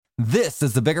This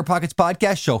is the Bigger Pockets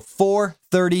Podcast, show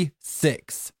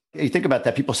 436. You think about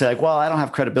that. People say like, well, I don't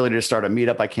have credibility to start a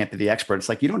meetup. I can't be the expert. It's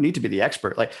like, you don't need to be the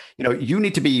expert. Like, you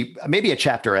need to be maybe a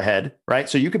chapter ahead, right?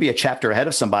 So you could be a chapter ahead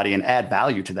of somebody and add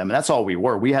value to them. And that's all we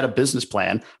were. We had a business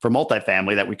plan for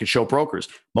multifamily that we could show brokers.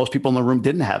 Most people in the room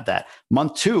didn't have that.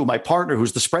 Month 2, my partner,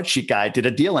 who's the spreadsheet guy, did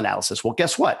a deal analysis. Well,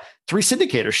 guess what? 3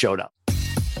 syndicators showed up.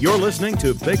 You're listening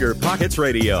to Bigger Pockets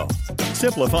Radio,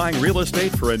 simplifying real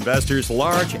estate for investors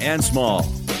large and small.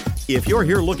 If you're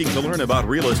here looking to learn about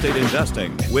real estate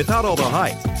investing without all the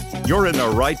hype, you're in the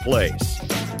right place.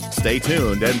 Stay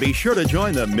tuned and be sure to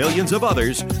join the millions of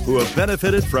others who have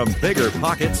benefited from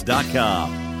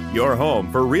BiggerPockets.com, your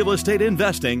home for real estate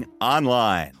investing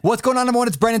online. What's going on, everyone?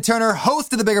 It's Brandon Turner,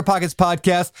 host of the Bigger Pockets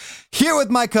Podcast, here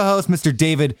with my co-host, Mr.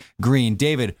 David Green.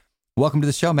 David, welcome to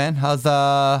the show, man. How's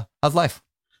life?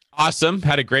 Awesome.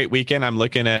 Had a great weekend. I'm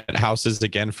looking at houses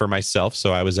again for myself.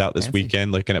 So I was out this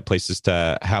weekend looking at places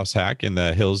to house hack in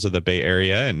the hills of the Bay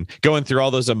Area and going through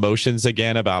all those emotions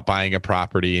again about buying a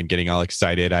property and getting all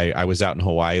excited. I was out in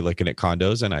Hawaii looking at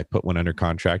condos, and I put one under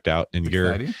contract out in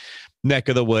your neck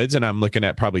of the woods, and I'm looking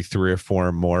at probably 3 or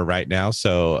 4 more right now.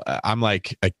 So I'm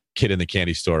like a kid in the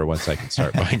candy store once I can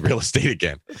start buying real estate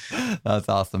again. That's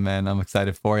awesome, man. I'm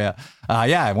excited for you.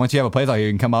 Once you have a place out here,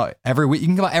 you can come out every week. You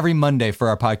can come out every Monday for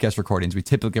our podcast recordings. We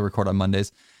typically record on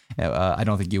Mondays. I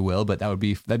don't think you will, but that'd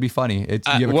be funny.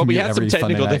 We had some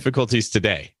technical difficulties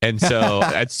today, and so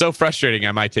it's so frustrating.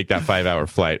 I might take that 5-hour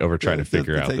flight over trying to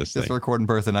figure out this thing. Just record in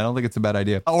person. I don't think it's a bad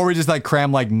idea. Or we just like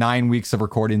cram like 9 weeks of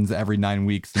recordings every 9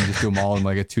 weeks and just do them all in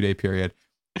like a 2-day period,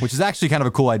 which is actually kind of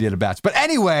a cool idea to batch. But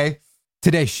anyway,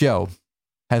 today's show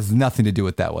has nothing to do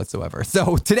with that whatsoever.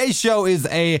 So today's show is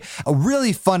a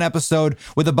really fun episode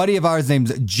with a buddy of ours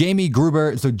named Jamie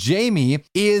Gruber. So Jamie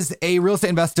is a real estate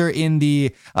investor in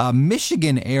the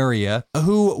Michigan area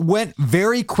who went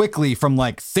very quickly from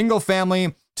like single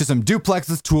family to some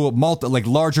duplexes to a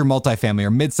larger multifamily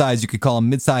or mid-size. You could call them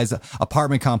mid-size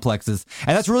apartment complexes.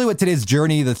 And that's really what today's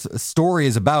journey, the story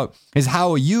is about, is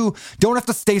how you don't have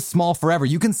to stay small forever.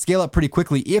 You can scale up pretty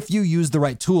quickly if you use the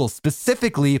right tools.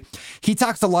 Specifically, he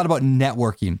talks a lot about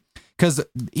networking. Because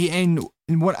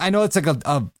what I know it's like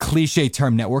a cliche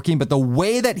term, networking, but the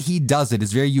way that he does it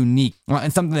is very unique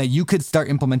and something that you could start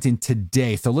implementing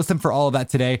today. So listen for all of that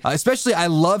today. Especially, I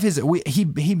love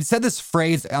he said this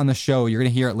phrase on the show. You're going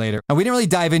to hear it later. And we didn't really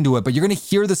dive into it, but you're going to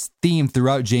hear this theme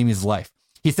throughout Jamie's life.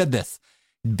 He said this: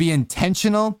 be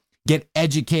intentional, get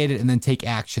educated, and then take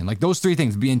action. Like those 3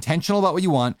 things: be intentional about what you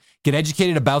want, get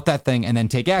educated about that thing, and then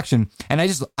take action. And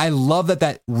I love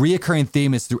that reoccurring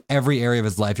theme is through every area of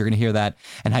his life. You're going to hear that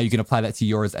and how you can apply that to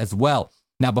yours as well.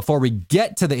 Now, before we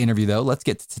get to the interview, though, let's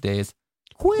get to today's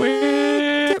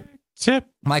quick tip.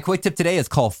 My quick tip today is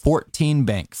called 14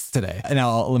 Banks today. And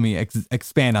now let me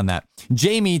expand on that.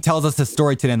 Jamie tells us a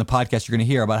story today in the podcast you're going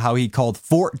to hear about how he called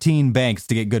 14 banks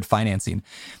to get good financing.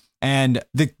 And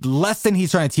the lesson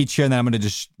he's trying to teach here, and then I'm going to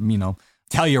just,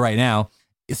 tell you right now,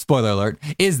 spoiler alert,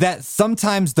 is that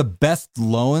sometimes the best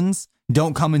loans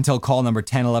don't come until call number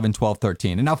 10, 11, 12,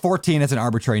 13. And now 14 is an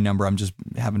arbitrary number. I'm just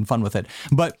having fun with it.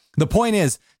 But the point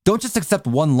is, don't just accept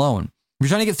one loan. If you're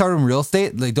trying to get started in real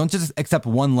estate, don't just accept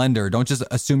one lender. Don't just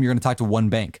assume you're going to talk to one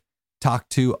bank. Talk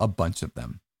to a bunch of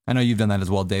them. I know you've done that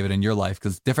as well, David, in your life,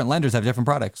 because different lenders have different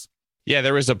products. Yeah,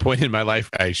 there was a point in my life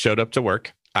I showed up to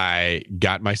work. I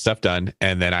got my stuff done,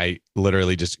 and then I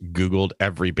literally just Googled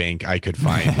every bank I could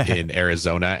find in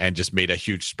Arizona and just made a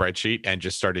huge spreadsheet and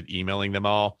just started emailing them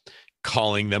all,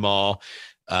 calling them all,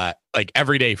 like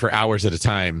every day for hours at a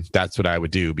time. That's what I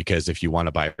would do, because if you want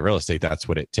to buy real estate, that's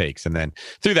what it takes. And then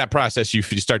through that process, you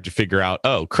start to figure out,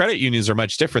 credit unions are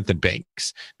much different than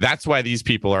banks. That's why these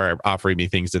people are offering me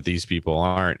things that these people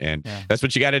aren't. And that's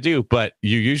what you got to do. But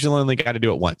you usually only got to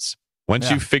do it once. Once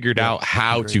you've figured out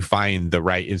how to find the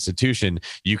right institution,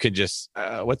 you can just,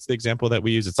 what's the example that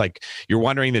we use? It's like you're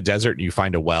wandering the desert and you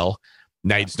find a well.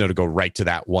 Now you just know to go right to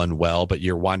that one well, but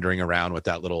you're wandering around with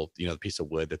that little, the piece of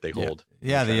wood that they hold.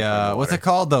 Yeah, what's it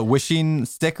called? The wishing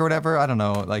stick or whatever? I don't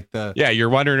know. You're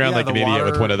wandering around like an idiot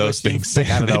with one of those things. Stick,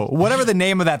 I don't know. Whatever the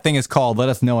name of that thing is called, let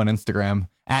us know on Instagram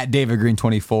at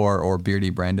DavidGreen24 or Beardy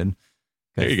Brandon.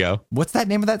 There you go. What's that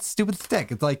name of that stupid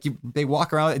stick? It's like they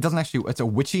walk around. It doesn't actually. It's a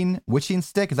witching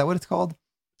stick. Is that what it's called?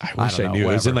 I wish I knew.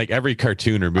 Whatever. It was in like every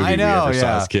cartoon or movie we ever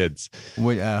saw as kids.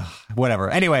 Whatever.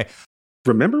 Anyway.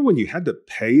 Remember when you had to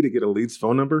pay to get a lead's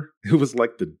phone number? It was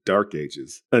like the dark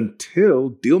ages until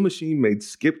Deal Machine made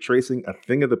skip tracing a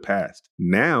thing of the past.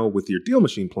 Now, with your Deal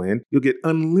Machine plan, you'll get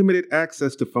unlimited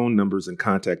access to phone numbers and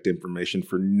contact information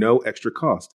for no extra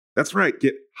cost. That's right.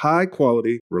 Get high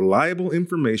quality, reliable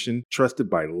information trusted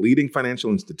by leading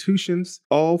financial institutions,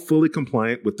 all fully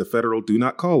compliant with the federal Do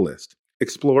Not Call list.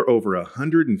 Explore over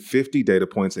 150 data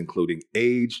points, including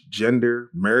age, gender,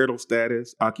 marital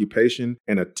status, occupation,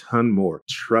 and a ton more.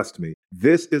 Trust me,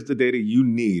 this is the data you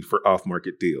need for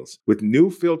off-market deals. With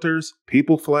new filters,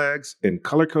 people flags, and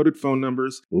color-coded phone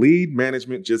numbers, lead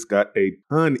management just got a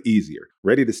ton easier.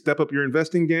 Ready to step up your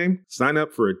investing game? Sign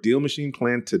up for a Deal Machine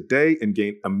plan today and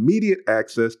gain immediate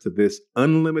access to this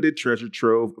unlimited treasure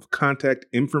trove of contact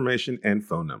information and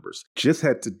phone numbers. Just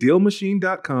head to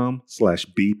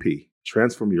DealMachine.com/BP.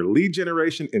 Transform your lead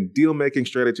generation and deal-making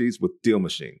strategies with Deal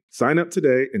Machine. Sign up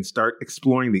today and start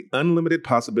exploring the unlimited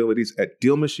possibilities at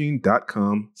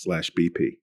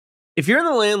DealMachine.com/BP. If you're in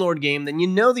the landlord game, then you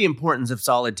know the importance of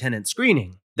solid tenant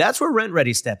screening. That's where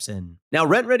RentRedi steps in. Now,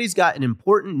 RentRedi's got an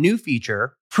important new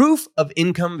feature, proof of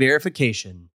income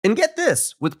verification. And get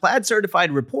this, with Plaid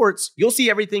certified reports, you'll see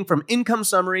everything from income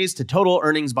summaries to total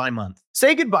earnings by month.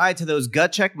 Say goodbye to those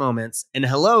gut check moments and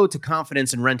hello to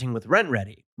confidence in renting with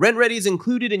RentRedi. RentRedi is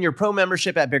included in your pro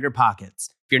membership at BiggerPockets.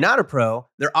 If you're not a pro,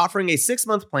 they're offering a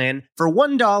 6-month plan for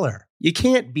 $1. You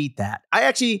can't beat that. I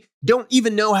actually don't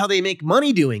even know how they make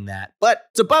money doing that, but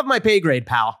it's above my pay grade,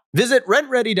 pal. Visit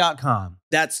rentredi.com.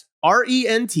 That's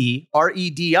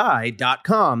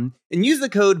RENTREDI.com and use the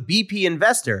code BP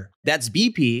Investor. That's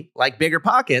BP, like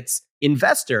BiggerPockets,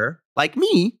 Investor, like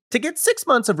me, to get 6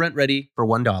 months of RentRedi for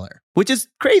 $1, which is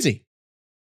crazy.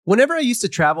 Whenever I used to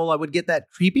travel, I would get that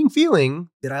creeping feeling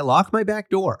that I locked my back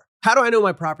door. How do I know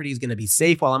my property is going to be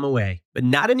safe while I'm away? But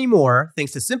not anymore,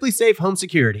 thanks to SimpliSafe Home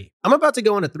Security. I'm about to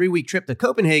go on a 3-week trip to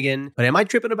Copenhagen, but am I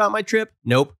tripping about my trip?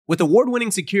 Nope. With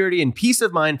award-winning security and peace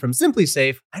of mind from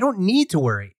SimpliSafe, I don't need to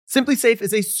worry. SimpliSafe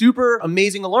is a super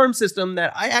amazing alarm system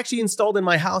that I actually installed in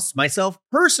my house myself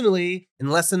personally in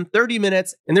less than 30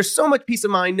 minutes. And there's so much peace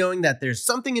of mind knowing that there's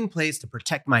something in place to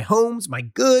protect my homes, my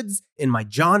goods, and my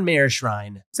John Mayer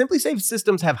shrine. SimpliSafe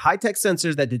systems have high-tech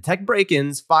sensors that detect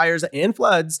break-ins, fires, and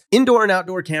floods, indoor and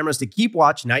outdoor cameras to keep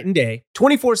watch night and day,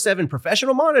 24/7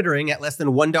 professional monitoring at less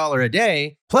than $1 a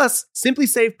day. Plus,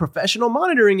 SimpliSafe professional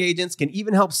monitoring agents can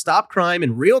even help stop crime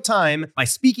in real time by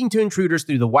speaking to intruders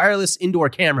through the wireless indoor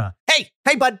camera.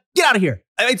 Hey, bud, get out of here.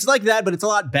 It's like that, but it's a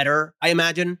lot better, I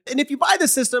imagine. And if you buy the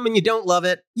system and you don't love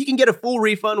it, you can get a full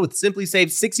refund with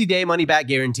SimpliSafe's 60-day money-back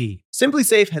guarantee.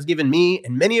 SimpliSafe has given me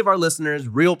and many of our listeners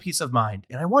real peace of mind,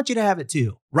 and I want you to have it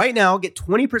too. Right now, get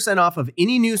 20% off of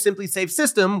any new SimpliSafe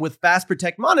system with Fast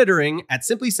Protect monitoring at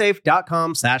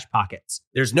simplisafe.com/pockets.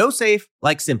 There's no safe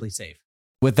like SimpliSafe.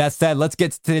 With that said, let's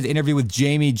get to today's interview with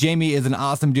Jamie. Jamie is an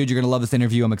awesome dude. You're going to love this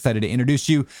interview. I'm excited to introduce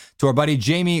you to our buddy,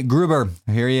 Jamie Gruber.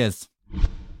 Here he is.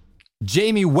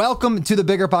 Jamie, welcome to the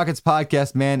BiggerPockets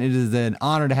podcast, man. It is an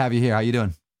honor to have you here. How you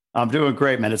doing? I'm doing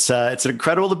great, man. It's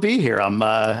incredible to be here.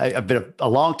 I've been a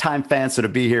long time fan, so to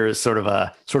be here is sort of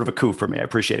a coup for me. I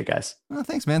appreciate it, guys. Oh,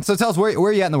 thanks, man. So tell us, where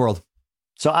are you at in the world?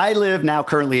 So I live now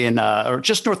currently in or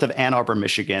just north of Ann Arbor,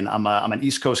 Michigan. I'm an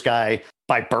East Coast guy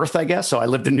by birth, I guess. So I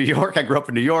lived in New York. I grew up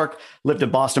in New York, lived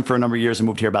in Boston for a number of years and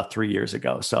moved here about 3 years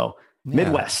ago. So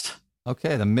Midwest.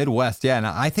 Okay, the Midwest. Yeah, and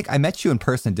I think I met you in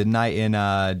person, didn't I, in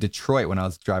Detroit when I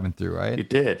was driving through, right? You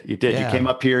did. Yeah. You came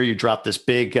up here, you dropped this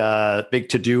big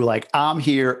to-do, like, I'm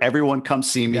here, everyone come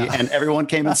see me, and everyone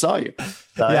came and saw you.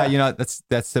 So, yeah, you know, that's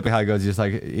typically how it goes. You're just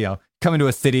like, you know, come into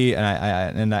a city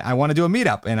and I want to do a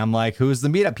meetup, and I'm like, who's the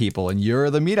meetup people? And you're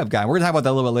the meetup guy. We're gonna talk about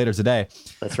that a little bit later today.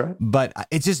 That's right. But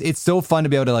it's so fun to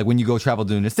be able to, like, when you go travel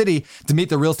to a city, to meet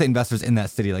the real estate investors in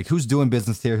that city, like who's doing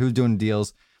business here, who's doing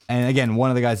deals. And again, one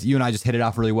of the guys, you and I just hit it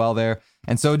off really well there.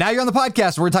 And so now you're on the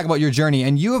podcast. We're going to talk about your journey.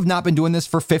 And you have not been doing this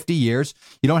for 50 years.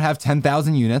 You don't have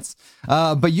 10,000 units,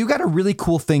 but you got a really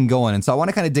cool thing going. And so I want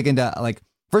to kind of dig into, like,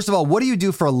 first of all, what do you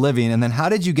do for a living? And then how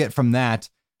did you get from that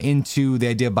into the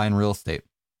idea of buying real estate?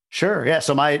 Sure. Yeah.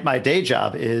 So my day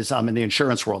job is I'm in the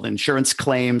insurance world, insurance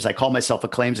claims. I call myself a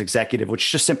claims executive, which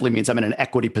just simply means I'm in an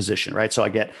equity position, right? So I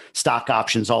get stock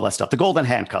options, all that stuff, the golden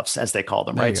handcuffs, as they call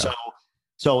them, right?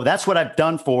 So that's what I've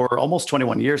done for almost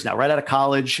 21 years now, right out of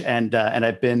college. And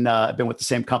I've been with the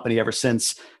same company ever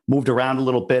since, moved around a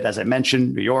little bit, as I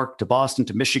mentioned, New York to Boston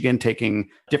to Michigan, taking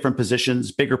different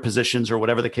positions, bigger positions, or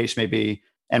whatever the case may be.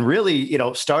 And really, you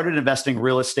know, started investing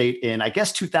real estate in, I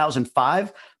guess,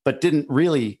 2005, but didn't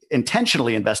really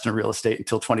intentionally invest in real estate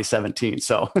until 2017.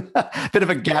 So a bit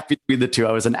of a gap between the two.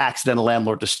 I was an accidental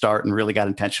landlord to start and really got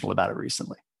intentional about it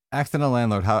recently. Accidental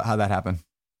landlord, how that happened?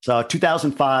 So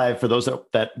 2005, for those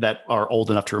that are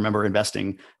old enough to remember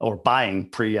investing or buying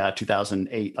pre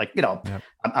 2008, like, you know, yep.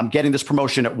 I'm getting this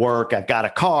promotion at work. I've got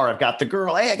a car. I've got the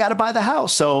girl. Hey, I got to buy the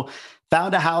house. So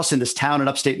Found a house in this town in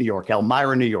upstate New York,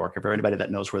 Elmira, New York. If anybody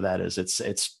that knows where that is,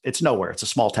 it's nowhere. It's a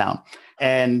small town.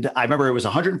 And I remember it was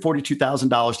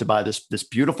 $142,000 to buy this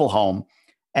beautiful home.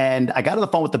 And I got on the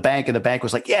phone with the bank, and the bank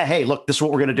was like, yeah, hey, look, this is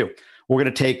what we're going to do. We're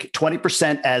going to take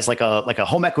 20% as like a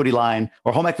home equity line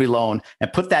or home equity loan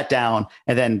and put that down.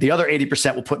 And then the other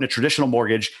 80% we'll put in a traditional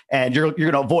mortgage, and you're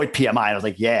going to avoid PMI. And I was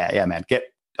like, yeah, man,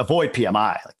 avoid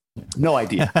PMI. Like, no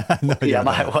idea what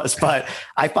PMI was, but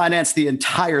I financed the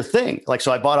entire thing. Like,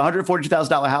 so I bought a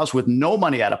 $142,000 house with no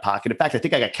money out of pocket. In fact, I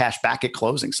think I got cash back at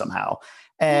closing somehow.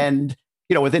 And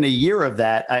within a year of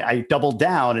that, I doubled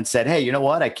down and said, hey, you know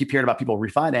what? I keep hearing about people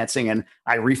refinancing, and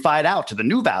I refied out to the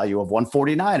new value of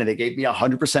 149, and they gave me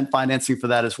 100% financing for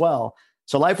that as well.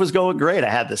 So life was going great. I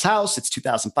had this house. It's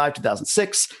 2005,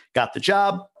 2006, got the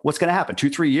job. What's going to happen?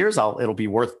 2-3 years, it'll be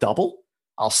worth double.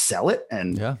 I'll sell it,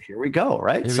 and here we go,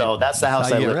 right? So that's the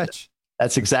house I lived in.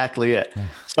 That's exactly it. Yeah.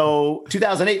 So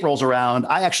 2008 rolls around.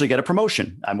 I actually get a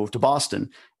promotion. I moved to Boston.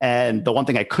 And the one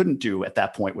thing I couldn't do at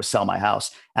that point was sell my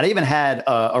house. And I even had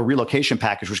a relocation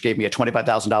package, which gave me a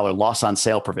 $25,000 loss on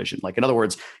sale provision. Like, in other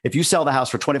words, if you sell the house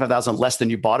for $25,000 less than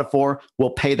you bought it for,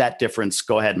 we'll pay that difference.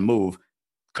 Go ahead and move.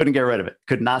 Couldn't get rid of it.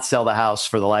 Could not sell the house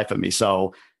for the life of me.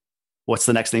 So what's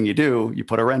the next thing you do? You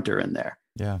put a renter in there.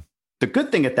 Yeah. The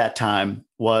good thing at that time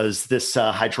was this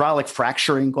hydraulic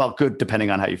fracturing. Well, good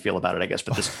depending on how you feel about it, I guess.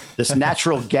 But this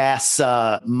natural gas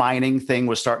mining thing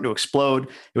was starting to explode.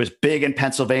 It was big in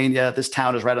Pennsylvania. This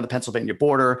town is right on the Pennsylvania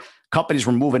border. Companies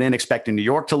were moving in expecting New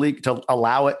York to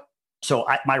allow it. So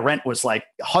my rent was like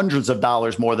hundreds of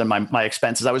dollars more than my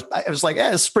expenses. I was like,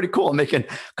 this is pretty cool. I'm making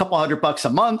a couple $100 a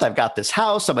month. I've got this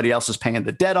house. Somebody else is paying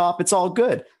the debt off. It's all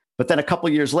good. But then a couple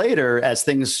of years later, as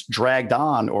things dragged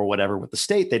on or whatever with the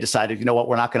state, they decided, you know what,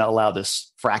 we're not going to allow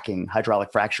this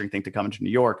hydraulic fracturing thing to come into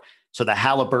New York. So the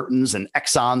Halliburtons and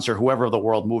Exxons or whoever of the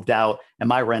world moved out, and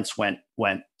my rents went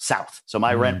south. So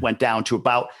my rent went down to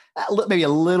about maybe a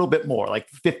little bit more,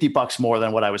 like $50 more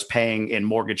than what I was paying in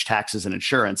mortgage, taxes, and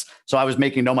insurance. So I was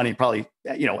making no money. Probably,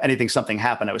 something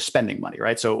happened, I was spending money,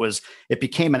 right? So it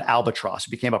became an albatross.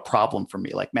 It became a problem for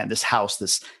me. Like, man, this house,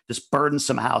 this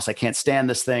burdensome house, I can't stand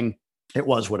this thing. It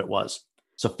was what it was.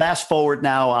 So fast forward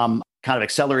now, I'm kind of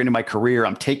accelerating my career.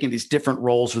 I'm taking these different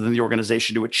roles within the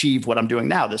organization to achieve what I'm doing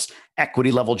now, this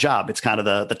equity level job. It's kind of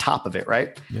the top of it,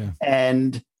 right? Yeah.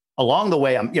 And along the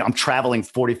way, I'm traveling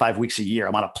 45 weeks a year.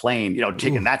 I'm on a plane,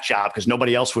 taking that job because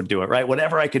nobody else would do it, right?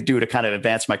 Whatever I could do to kind of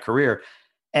advance my career.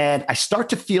 And I start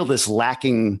to feel this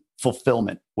lacking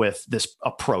fulfillment with this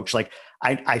approach. Like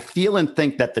I feel and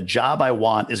think that the job I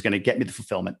want is going to get me the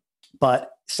fulfillment.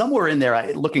 But somewhere in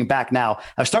there, looking back now,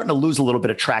 I was starting to lose a little bit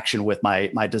of traction with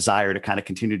my desire to kind of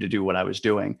continue to do what I was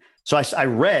doing. So I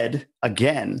read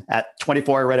again at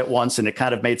 24, I read it once and it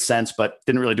kind of made sense, but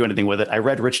didn't really do anything with it. I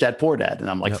read Rich Dad, Poor Dad, and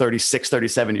I'm like 36,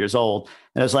 37 years old.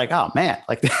 And I was like, oh man,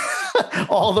 like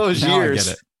all those years,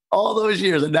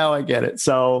 and now I get it.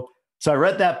 So I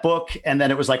read that book, and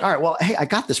then it was like, all right, well, hey, I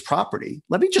got this property.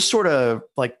 Let me just sort of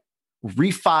like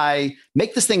refi,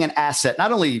 make this thing an asset,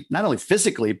 not only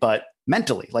physically, but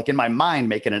mentally, like in my mind,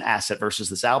 make it an asset versus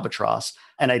this albatross.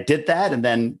 And I did that. And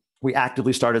then we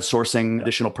actively started sourcing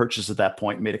additional purchases at that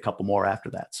point, made a couple more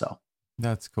after that. So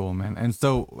that's cool, man. And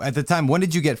so at the time, when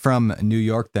did you get from New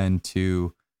York then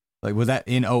to, like, was that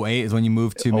in 08 is when you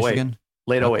moved to Michigan?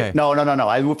 Late 08. Okay. No.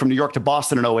 I moved from New York to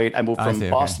Boston in 08. I moved from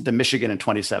Boston to Michigan in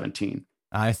 2017.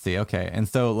 I see. Okay. And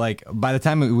so like by the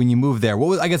time when you moved there,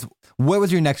 what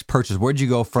was your next purchase? Where'd you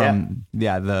go from? So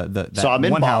I'm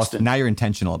in Boston. House, now you're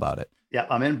intentional about it. Yeah,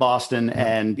 I'm in Boston,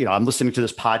 and I'm listening to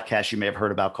this podcast you may have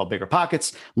heard about called Bigger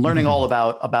Pockets. I'm learning all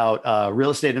about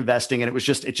real estate investing, and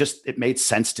it made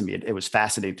sense to me. It was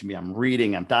fascinating to me. I'm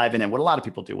reading, I'm diving in. What a lot of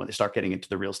people do when they start getting into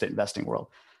the real estate investing world.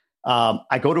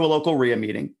 I go to a local RIA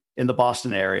meeting in the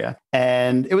Boston area,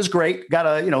 and it was great.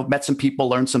 Met some people,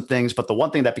 learned some things. But the one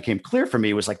thing that became clear for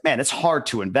me was like, man, it's hard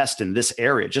to invest in this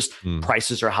area. Just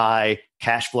prices are high,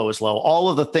 cash flow is low. All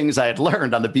of the things I had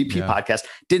learned on the BP podcast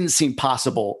didn't seem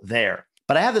possible there.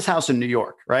 But I have this house in New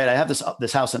York, right? I have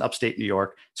this house in upstate New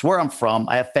York. It's where I'm from.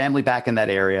 I have family back in that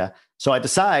area. So I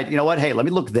decide, you know what? Hey, let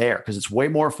me look there because it's way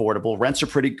more affordable. Rents are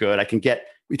pretty good. I can get,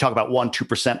 we talk about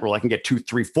 1-2% rule. I can get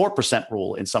 2-3-4%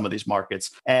 rule in some of these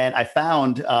markets. And I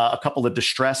found a couple of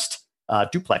distressed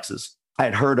duplexes. I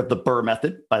had heard of the BRRRR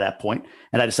method by that point,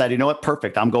 and I decided, you know what?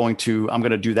 Perfect. I'm going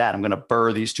to do that. I'm going to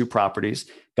BRRRR these two properties,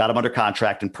 got them under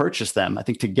contract and purchased them. I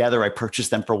think together I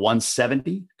purchased them for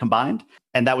 $170 combined.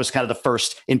 And that was kind of the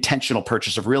first intentional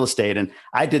purchase of real estate. And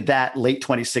I did that late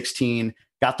 2016,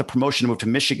 got the promotion to move to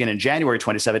Michigan in January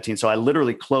 2017. So I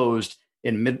literally closed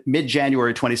in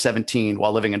mid-January 2017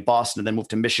 while living in Boston, and then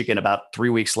moved to Michigan about 3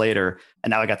 weeks later.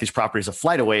 And now I got these properties a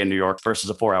flight away in New York versus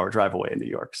a 4-hour drive away in New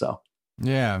York. So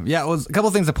Yeah. Well, a couple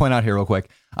of things to point out here real quick.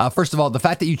 First of all, the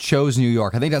fact that you chose New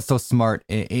York, I think that's so smart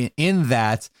in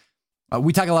that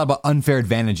we talk a lot about unfair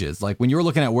advantages. Like when you were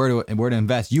looking at where to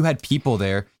invest, you had people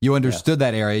there, you understood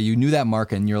that area, you knew that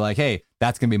market, and you're like, hey,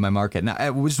 that's going to be my market. Now,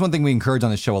 just one thing we encourage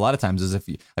on the show a lot of times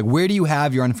is where do you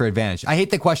have your unfair advantage? I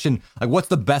hate the question, like, what's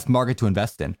the best market to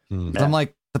invest in? I'm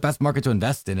like, the best market to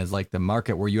invest in is like the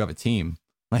market where you have a team,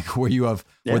 like where you have,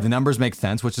 where the numbers make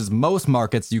sense, which is most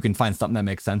markets, you can find something that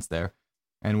makes sense there,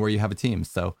 and where you have a team.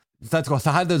 So that's cool.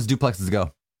 So how did those duplexes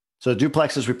go? So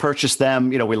duplexes, we purchased them.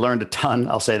 We learned a ton.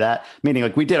 I'll say that. Meaning,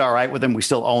 like we did all right with them. We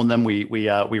still own them. We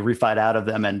refied out of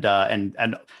them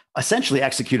and essentially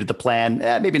executed the plan.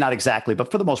 Maybe not exactly, but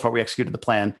for the most part, we executed the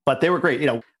plan. But they were great.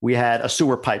 We had a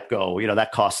sewer pipe go.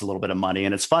 That costs a little bit of money.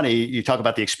 And it's funny, you talk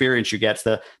about the experience you get.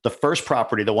 The first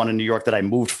property, the one in New York that I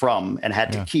moved from and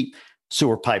had to keep,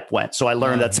 sewer pipe went. So I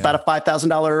learned that's about a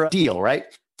 $5,000 deal, right?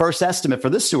 First estimate for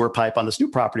this sewer pipe on this new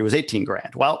property was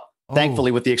 $18,000. Well,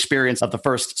 thankfully, with the experience of the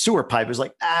first sewer pipe, it was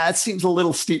like, it seems a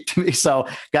little steep to me. So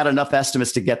got enough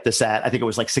estimates to get this at, I think it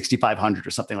was like 6,500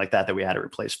 or something like that we had to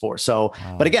replace for. So,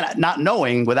 but again, not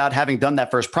knowing, without having done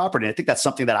that first property, I think that's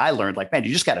something that I learned, like, man,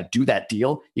 you just got to do that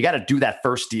deal. You got to do that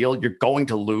first deal. You're going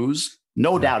to lose.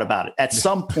 No doubt about it. At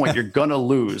some point, you're going to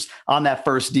lose on that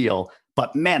first deal.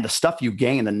 But man, the stuff you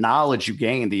gain, the knowledge you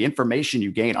gain, the information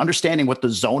you gain, understanding what the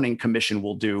zoning commission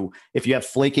will do if you have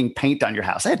flaking paint on your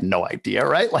house. I had no idea,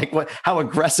 right? Like how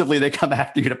aggressively they come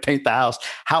after you to paint the house,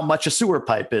 how much a sewer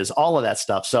pipe is, all of that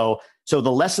stuff. So the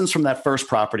lessons from that first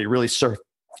property really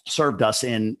served us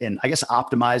in I guess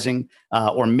optimizing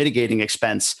or mitigating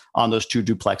expense on those two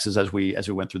duplexes as we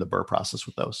went through the BRRRR process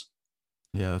with those.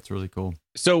 Yeah, that's really cool.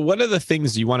 So one of the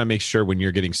things you want to make sure when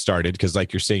you're getting started, because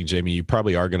like you're saying, Jamie, you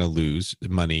probably are going to lose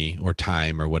money or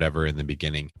time or whatever in the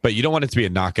beginning, but you don't want it to be a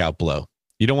knockout blow.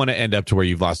 You don't want to end up to where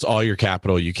you've lost all your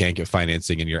capital, you can't get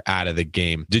financing, and you're out of the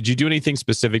game. Did you do anything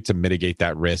specific to mitigate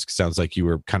that risk? Sounds like you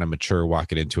were kind of mature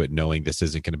walking into it, knowing this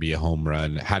isn't going to be a home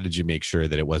run. How did you make sure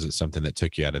that it wasn't something that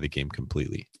took you out of the game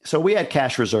completely? So we had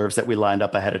cash reserves that we lined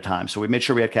up ahead of time. So we made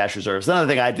sure we had cash reserves. Another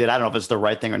thing I did, I don't know if it's the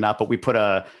right thing or not, but we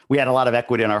had a lot of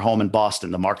equity in our home in Boston.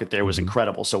 The market there was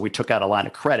incredible. So we took out a line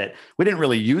of credit. We didn't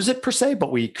really use it per se,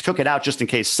 but we took it out just in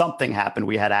case something happened.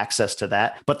 We had access to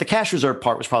that. But the cash reserve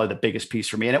part was probably the biggest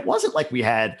piece for me. And it wasn't like we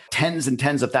had tens and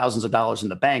tens of thousands of dollars in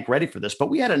the bank ready for this, but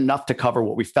we had enough to cover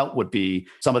what we felt would be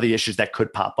some of the issues that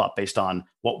could pop up based on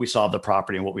what we saw of the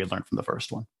property and what we had learned from the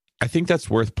first one. I think that's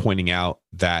worth pointing out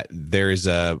that there is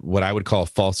what I would call a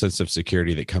false sense of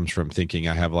security that comes from thinking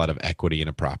I have a lot of equity in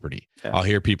a property. Yeah. I'll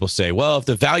hear people say, well, if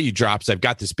the value drops, I've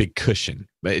got this big cushion.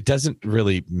 But it doesn't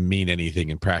really mean anything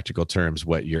in practical terms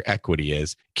what your equity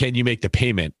is. Can you make the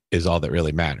payment is all that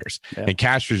really matters. Yeah. And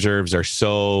cash reserves are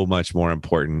so much more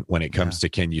important when it comes to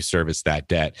can you service that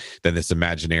debt than this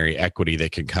imaginary equity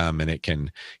that can come and it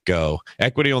can go.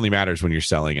 Equity only matters when you're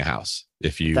selling a house.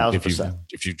 If you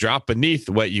drop beneath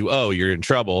what you owe, you're in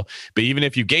trouble. But even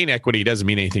if you gain equity, it doesn't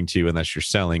mean anything to you unless you're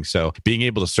selling. So being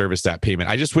able to service that payment,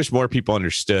 I just wish more people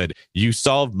understood you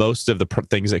solve most of the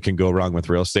things that can go wrong with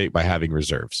real estate by having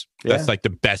reserves. Yeah. That's like the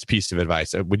best piece of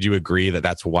advice. Would you agree that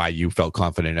that's why you felt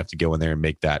confident enough to go in there and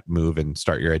make that move and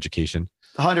start your education?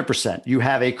 100%. You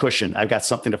have a cushion. I've got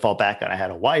something to fall back on. I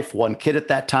had a wife, one kid at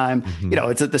that time.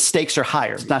 It's the stakes are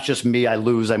higher. It's not just me. I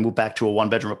lose. I move back to a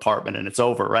 1-bedroom apartment and it's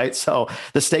over, right? So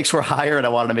the stakes were higher and I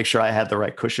wanted to make sure I had the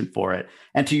right cushion for it.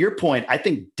 And to your point, I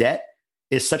think debt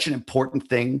is such an important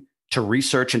thing to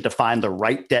research and to find the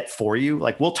right debt for you.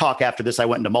 Like we'll talk after this. I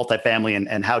went into multifamily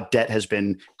and how debt has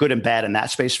been good and bad in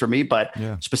that space for me. But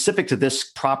specific to this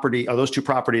property or those two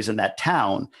properties in that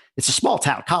town, it's a small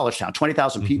town, college town,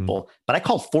 20,000 people, but I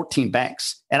called 14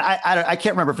 banks. And I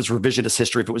can't remember if it's revisionist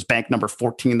history, if it was bank number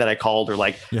 14 that I called or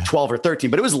like 12 or 13,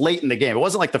 but it was late in the game. It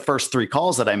wasn't like the first 3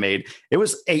 calls that I made. It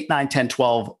was 8, 9, 10,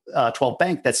 12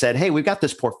 bank that said, hey, we've got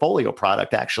this portfolio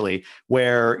product actually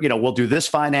where, we'll do this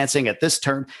financing at this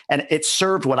term. And it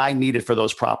served what I needed for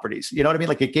those properties. You know what I mean?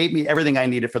 Like it gave me everything I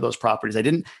needed for those properties. I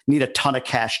didn't need a ton of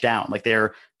cash down. Like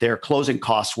their closing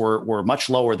costs were much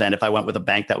lower than if I went with a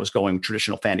bank that was going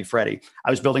traditional Fannie Freddie.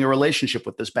 I was building a relationship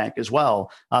with this bank as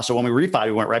well. So when we refied,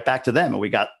 we went right back to them and we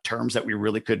got terms that we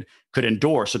really could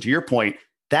endure. So to your point,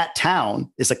 that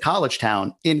town is a college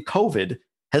town in COVID,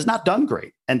 has not done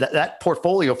great. And that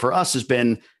portfolio for us has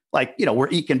been like, we're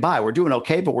eking by. We're doing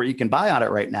okay, but we're eking by on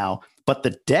it right now. But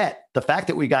the debt, the fact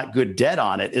that we got good debt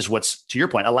on it is what's, to your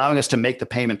point, allowing us to make the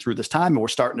payment through this time. And we're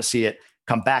starting to see it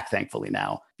come back, thankfully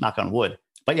now, knock on wood.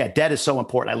 But yeah, debt is so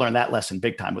important. I learned that lesson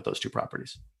big time with those two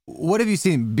properties. What have you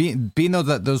seen? Being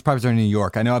those properties are in New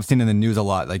York, I know I've seen in the news a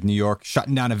lot, like New York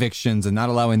shutting down evictions and not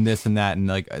allowing this and that, and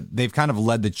like they've kind of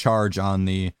led the charge on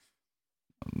the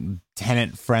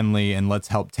tenant friendly and let's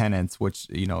help tenants, which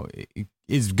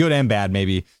is good and bad,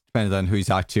 maybe depends on who you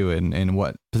talk to and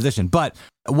what position. But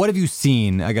what have you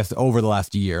seen, I guess, over the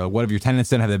last year? What have your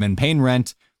tenants done? Have they been paying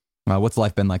rent? What's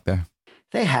life been like there?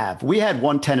 They have. We had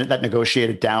one tenant that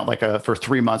negotiated down for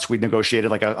 3 months. We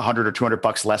negotiated like $100 or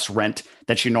 $200 less rent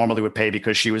than she normally would pay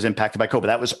because she was impacted by COVID.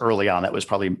 That was early on. That was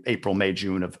probably April, May,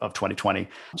 June of 2020.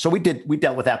 So we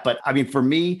dealt with that. But I mean, for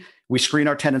me, we screen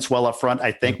our tenants well up front.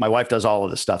 I think my wife does all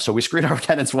of this stuff. So we screen our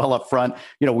tenants well up front.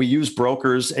 We use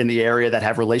brokers in the area that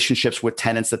have relationships with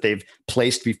tenants that they've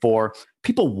placed before.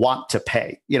 People want to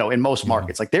pay, in most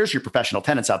markets. Like there's your professional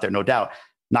tenants out there, no doubt.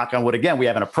 Knock on wood again, we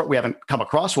haven't come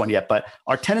across one yet, but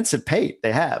our tenants have paid.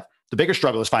 They have. The bigger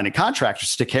struggle is finding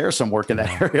contractors to take care of some work in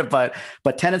that area, but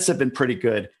tenants have been pretty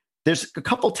good. There's a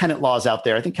couple tenant laws out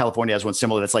there. I think California has one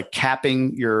similar that's like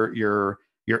capping your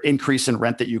increase in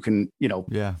rent that you can,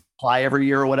 apply every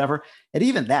year or whatever. And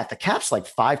even that, the cap's like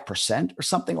 5% or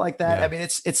something like that. Yeah. I mean,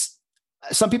 it's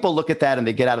some people look at that and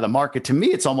they get out of the market. To me,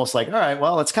 it's almost like, all right,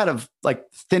 well, it's kind of like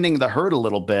thinning the herd a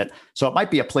little bit. So it might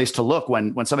be a place to look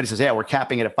when somebody says, yeah, we're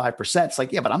capping it at 5%. It's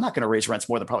like, yeah, but I'm not going to raise rents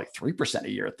more than probably 3% a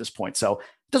year at this point. So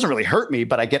it doesn't really hurt me,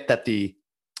 but I get that the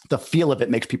feel of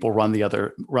it makes people run the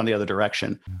other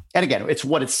direction. And again, it's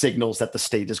what it signals that the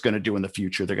state is going to do in the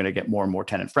future. They're going to get more and more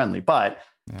tenant friendly, but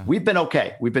we've been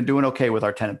okay. We've been doing okay with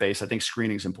our tenant base. I think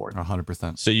screening is important.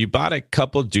 100%. So you bought a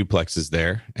couple duplexes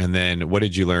there. And then what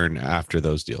did you learn after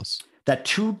those deals? That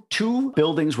two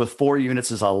buildings with 4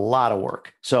 units is a lot of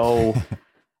work. So,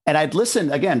 and I'd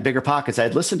listened, again, Bigger Pockets.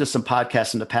 I'd listened to some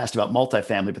podcasts in the past about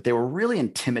multifamily, but they were really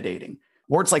intimidating.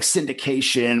 Words like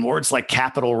syndication, words like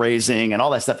capital raising and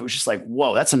all that stuff. It was just like,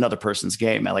 whoa, that's another person's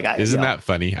game. Man. Isn't that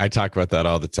funny? I talk about that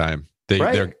all the time.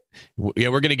 We're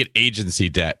going to get agency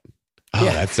debt. Oh,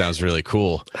 that sounds really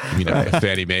cool. A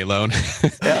Fannie Mae loan.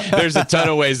 There's a ton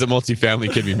of ways that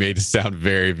multifamily can be made to sound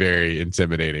very, very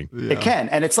intimidating. Yeah. It can.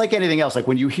 And it's like anything else. Like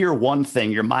when you hear one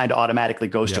thing, your mind automatically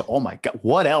goes to, oh my God,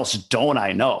 what else don't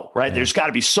I know? Right. Yeah. There's got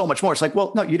to be so much more. It's like,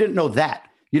 well, no, you didn't know that.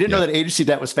 You didn't know that agency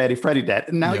debt was Fannie Freddie debt.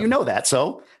 And now you know that.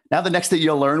 So now the next thing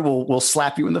you'll learn will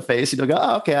slap you in the face. And you'll go,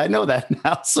 oh, okay, I know that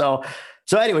now.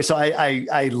 So anyway,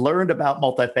 I learned about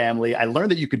multifamily. I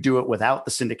learned that you could do it without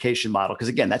the syndication model. Because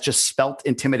again, that just felt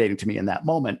intimidating to me in that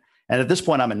moment. And at this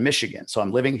point, I'm in Michigan. So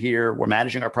I'm living here. We're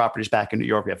managing our properties back in New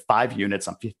York. We have 5 units.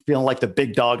 I'm feeling like the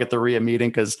big dog at the RIA meeting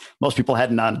because most people had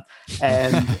none.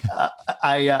 And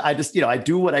I just, I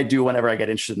do what I do whenever I get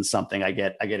interested in something. I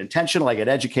get intentional, I get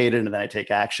educated, and then I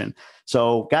take action.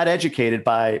 So got educated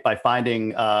by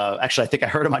finding, actually, I think I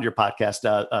heard him on your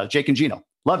podcast, Jake and Gino.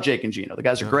 Love Jake and Gino. The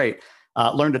guys are great.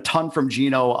 Learned a ton from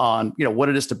Gino on, what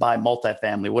it is to buy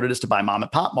multifamily, what it is to buy mom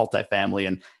and pop multifamily,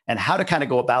 and how to kind of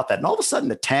go about that. And all of a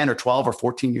sudden, a 10 or 12 or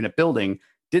 14 unit building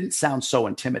didn't sound so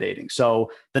intimidating.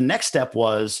 So the next step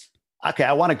was, okay,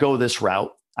 I want to go this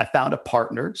route. I found a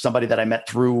partner, somebody that I met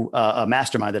through a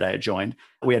mastermind that I had joined.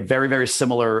 We had very, very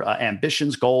similar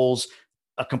ambitions, goals,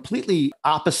 a completely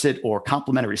opposite or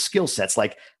complementary skill sets.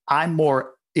 Like I'm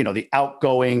more, the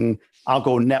outgoing, I'll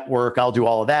go network, I'll do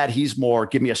all of that. He's more,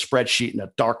 give me a spreadsheet in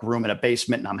a dark room in a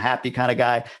basement and I'm happy kind of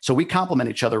guy. So we complement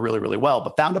each other really, really well,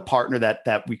 but found a partner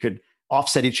that we could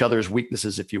offset each other's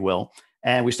weaknesses, if you will.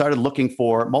 And we started looking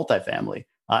for multifamily.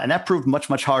 And that proved much,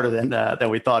 much harder than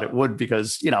we thought it would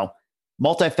because,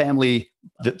 multifamily,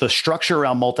 the structure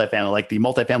around multifamily, like the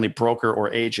multifamily broker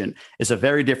or agent is a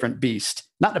very different beast,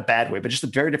 not in a bad way, but just a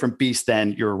very different beast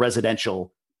than your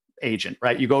residential agent,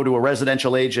 right? You go to a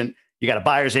residential agent, you got a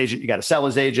buyer's agent, you got a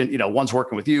seller's agent, one's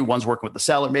working with you, one's working with the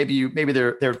seller. Maybe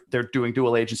they're doing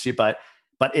dual agency, but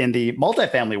in the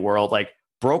multifamily world, like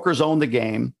brokers own the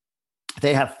game.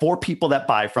 They have 4 people that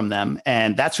buy from them,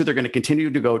 and that's who they're going to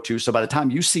continue to go to. So by the time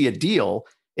you see a deal,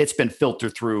 it's been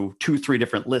filtered through 2-3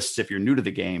 different lists if you're new to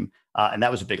the game. And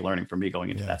that was a big learning for me going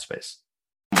into that space.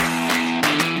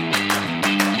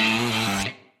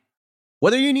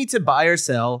 Whether you need to buy or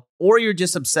sell, or you're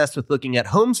just obsessed with looking at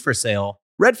homes for sale,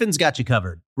 Redfin's got you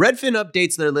covered. Redfin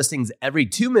updates their listings every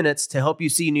 2 minutes to help you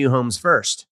see new homes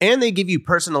first. And they give you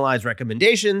personalized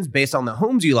recommendations based on the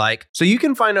homes you like, so you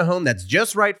can find a home that's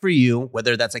just right for you,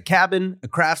 whether that's a cabin, a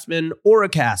craftsman, or a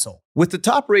castle. With the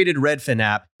top-rated Redfin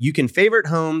app, you can favorite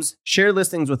homes, share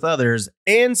listings with others,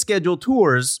 and schedule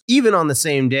tours even on the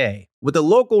same day. with a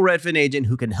local Redfin agent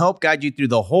who can help guide you through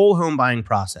the whole home buying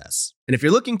process. And if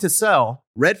you're looking to sell,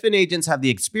 Redfin agents have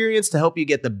the experience to help you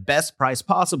get the best price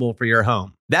possible for your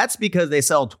home. That's because they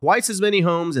sell twice as many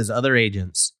homes as other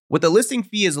agents. With a listing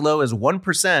fee as low as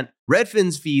 1%,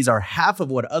 Redfin's fees are half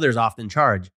of what others often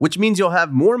charge, which means you'll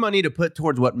have more money to put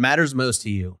towards what matters most to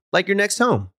you, like your next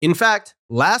home. In fact,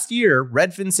 last year,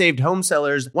 Redfin saved home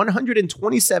sellers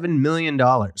 $127 million.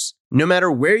 No matter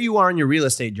where you are in your real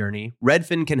estate journey,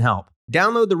 Redfin can help.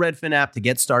 Download the Redfin app to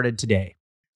get started today.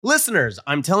 Listeners,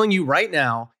 I'm telling you right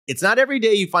now, it's not every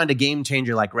day you find a game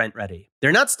changer like RentRedi.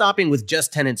 They're not stopping with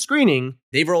just tenant screening.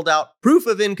 They've rolled out proof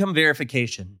of income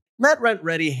verification. Let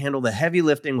RentRedi handle the heavy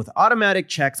lifting with automatic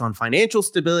checks on financial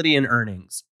stability and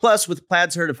earnings. Plus, with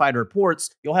Plaid certified reports,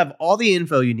 you'll have all the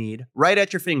info you need right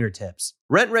at your fingertips.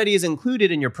 RentRedi is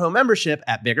included in your pro membership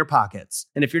at Bigger Pockets.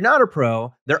 And if you're not a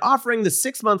pro, they're offering the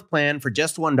 6-month plan for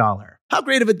just $1. How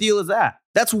great of a deal is that?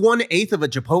 That's 1/8 of a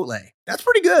Chipotle. That's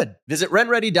pretty good. Visit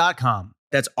rentredi.com.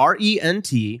 That's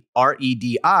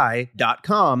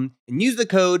RENTREDI.com and use the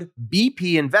code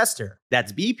BPInvestor.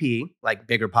 That's BP, like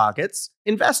Bigger Pockets,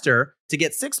 Investor, to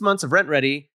get 6 months of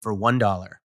RentRedi for $1.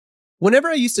 Whenever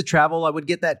I used to travel, I would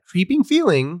get that creeping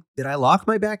feeling that I locked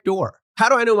my back door. How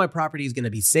do I know my property is going to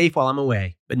be safe while I'm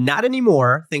away? But not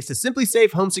anymore, thanks to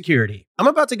SimpliSafe Home Security. I'm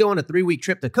about to go on a 3-week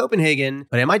trip to Copenhagen,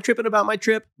 but am I tripping about my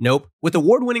trip? Nope. With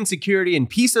award-winning security and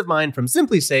peace of mind from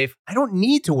SimpliSafe, I don't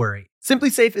need to worry.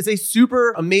 SimpliSafe is a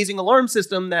super amazing alarm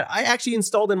system that I actually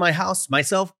installed in my house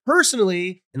myself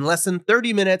personally in less than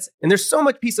 30 minutes. And there's so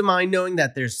much peace of mind knowing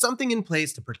that there's something in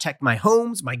place to protect my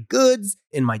homes, my goods,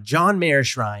 and my John Mayer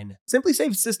shrine.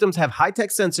 SimpliSafe systems have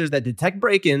high-tech sensors that detect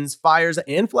break-ins, fires,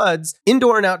 and floods,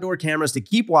 indoor and outdoor cameras to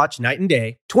keep watch night and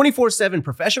day, 24/7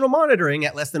 professional monitoring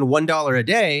at less than $1 a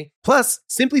day. Plus,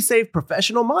 SimpliSafe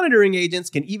professional monitoring agents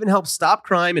can even help stop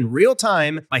crime in real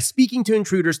time by speaking to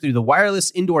intruders through the wireless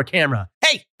indoor camera.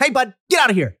 Hey, bud, get out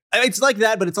of here. It's like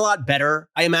that, but it's a lot better,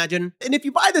 I imagine. And if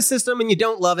you buy the system and you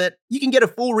don't love it, you can get a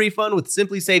full refund with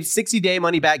SimpliSafe's 60-day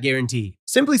money-back guarantee.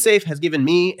 SimpliSafe has given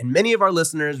me and many of our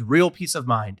listeners real peace of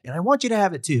mind, and I want you to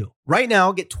have it too. Right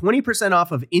now, get 20%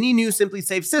 off of any new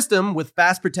SimpliSafe system with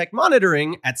Fast Protect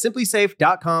monitoring at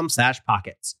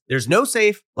simplisafe.com/pockets. There's no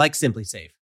safe like SimpliSafe.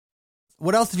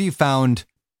 What else have you found?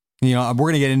 You know, we're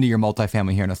going to get into your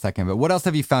multifamily here in a second, but what else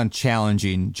have you found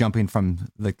challenging jumping from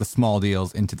like the small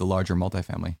deals into the larger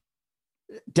multifamily?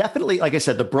 Definitely, like I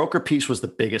said, the broker piece was the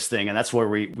biggest thing, and that's where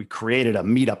we created a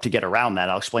meetup to get around that.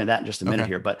 I'll explain that in just a minute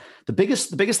here. But the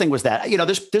biggest thing was that, you know,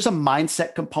 there's a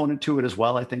mindset component to it as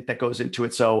well. I think that goes into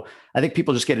it. So I think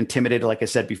people just get intimidated, like I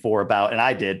said before, about, and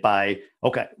I did, by,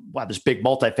 okay, wow, this big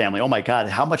multifamily. Oh my God,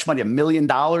 how much money? $1 million?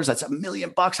 That's $1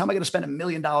 million bucks. How am I going to spend $1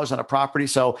 million on a property?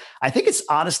 So I think it's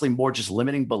honestly more just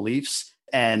limiting beliefs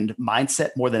and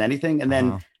mindset more than anything. And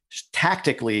then just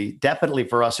tactically, definitely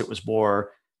for us, it was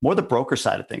more the broker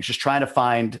side of things, just trying to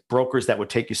find brokers that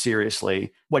would take you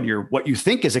seriously when you're what you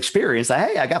think is experienced.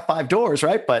 Hey, I got 5 doors,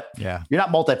 right? But you're not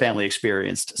multifamily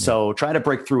experienced. Yeah. So trying to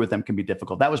break through with them can be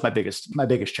difficult. That was my biggest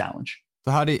challenge.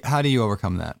 So how do you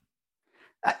overcome that?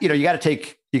 You know, you got to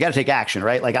take action,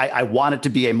 right? Like I wanted to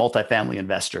be a multifamily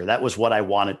investor. That was what I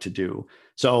wanted to do.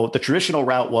 So the traditional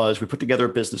route was we put together a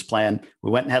business plan. We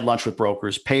went and had lunch with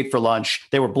brokers, paid for lunch.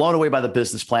 They were blown away by the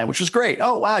business plan, which was great.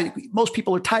 Oh, wow. Most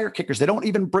people are tire kickers. They don't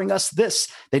even bring us this.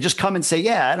 They just come and say,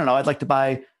 yeah, I don't know. I'd like to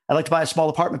buy a small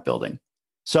apartment building.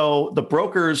 So the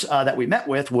brokers that we met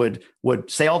with would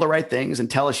say all the right things and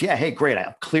tell us, yeah, hey, great.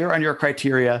 I'm clear on your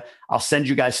criteria. I'll send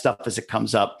you guys stuff as it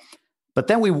comes up. But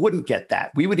then we wouldn't get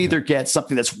that. We would either get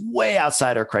something that's way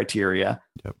outside our criteria,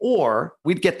 or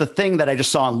we'd get the thing that I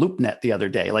just saw on LoopNet the other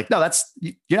day. Like, no,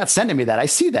 you're not sending me that. I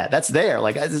see that. That's there.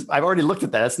 Like, I've already looked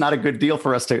at that. That's not a good deal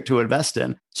for us to invest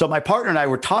in. So my partner and I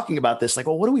were talking about this, like,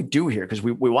 well, what do we do here? Because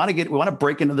we want to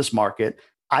break into this market.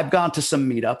 I've gone to some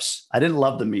meetups. I didn't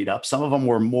love the meetup. Some of them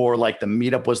were more like the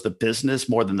meetup was the business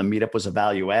more than the meetup was a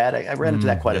value add. I ran into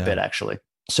that quite a bit, actually.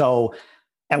 So,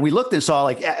 and we looked and saw,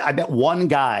 like, I met one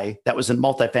guy that was in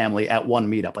multifamily at one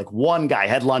meetup. Like, one guy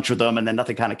had lunch with them and then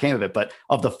nothing kind of came of it. But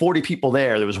of the 40 people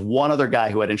there was one other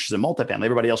guy who had interest in multifamily.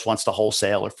 Everybody else wants to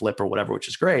wholesale or flip or whatever, which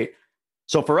is great.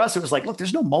 So for us, it was like, look,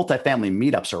 there's no multifamily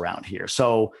meetups around here.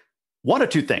 So one of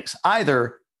two things: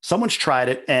 either someone's tried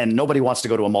it and nobody wants to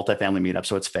go to a multifamily meetup,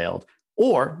 so it's failed,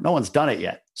 or no one's done it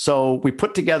yet. So we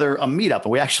put together a meetup,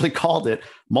 and we actually called it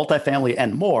Multifamily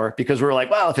and More, because we were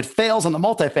like, well, if it fails on the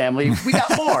multifamily, we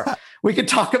got more. We could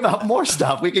talk about more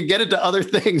stuff. We could get into other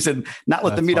things and not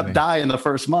let the meetup die in the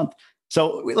first month.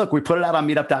 So we put it out on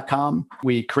meetup.com.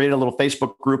 We created a little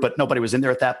Facebook group, but nobody was in there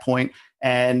at that point.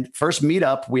 And first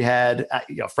meetup, we had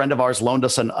a friend of ours loaned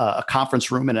us a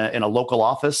conference room in a local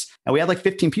office. And we had like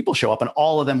 15 people show up, and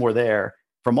all of them were there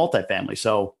for multifamily.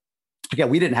 So again,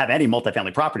 we didn't have any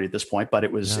multifamily property at this point, but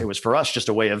it was for us just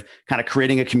a way of kind of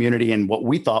creating a community. And what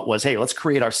we thought was, hey, let's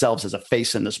create ourselves as a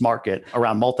face in this market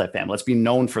around multifamily. Let's be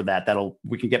known for that.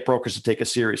 We can get brokers to take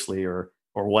us seriously or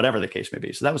whatever the case may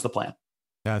be. So that was the plan.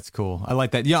 That's cool. I like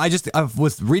that. I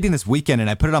was reading this weekend and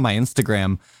I put it on my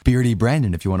Instagram, Beardy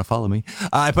Brandon, if you want to follow me.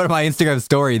 I put on my Instagram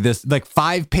story this like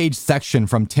 5-page section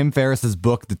from Tim Ferriss's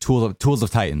book, The Tools of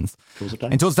Titans.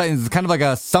 And Tools of Titans is kind of like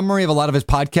a summary of a lot of his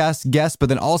podcast guests, but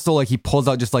then also like he pulls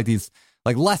out just like these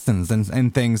like lessons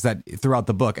and things that throughout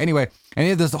the book. Anyway, and he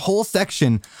had this whole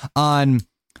section on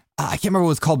I can't remember what it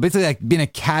was called, basically like being a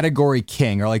category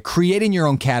king or like creating your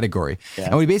own category. Yeah.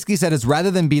 And what he basically said is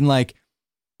rather than being like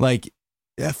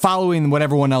following what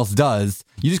everyone else does,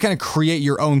 you just kind of create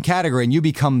your own category and you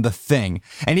become the thing.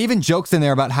 And even jokes in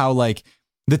there about how like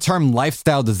the term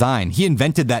lifestyle design, he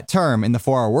invented that term in the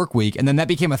 4-Hour Work Week, and then that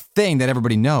became a thing that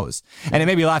everybody knows. And it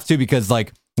made me laugh too because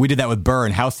like we did that with Burr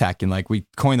and house hacking. Like we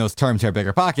coined those terms here at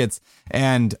Bigger Pockets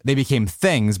and they became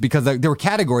things because there were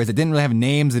categories that didn't really have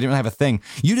names. They didn't really have a thing.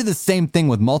 You did the same thing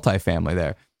with multifamily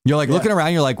there. You're like looking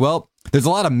around, you're like, well, there's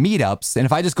a lot of meetups. And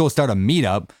if I just go start a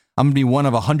meetup, I'm going to be one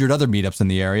of 100 other meetups in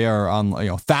the area or on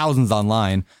thousands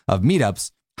online of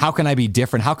meetups. How can I be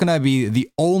different? How can I be the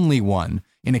only one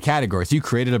in a category? So you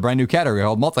created a brand new category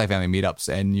called multifamily meetups.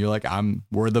 And you're like,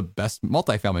 we're the best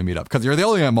multifamily meetup because you're the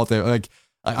only one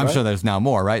I'm sure there's now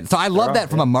more, right? So I love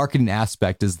that from a marketing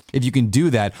aspect is if you can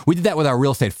do that. We did that with our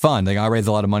real estate fund. Like I raised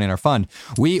a lot of money in our fund.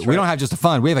 We don't have just a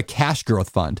fund. We have a cash growth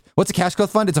fund. What's a cash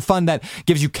growth fund? It's a fund that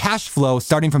gives you cash flow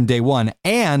starting from day one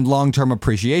and long-term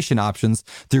appreciation options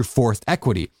through forced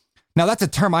equity. Now that's a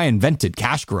term I invented,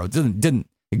 cash growth. It didn't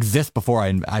exist before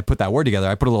I put that word together.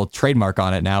 I put a little trademark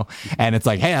on it now and it's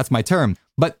like, hey, that's my term.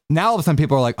 But now all of a sudden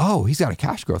people are like, oh, he's got a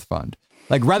cash growth fund.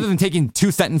 Like rather than taking 2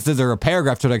 sentences or a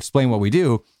paragraph to explain what we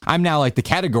do, I'm now like the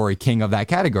category king of that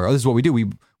category. Oh, this is what we do.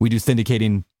 We do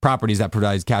syndicating properties that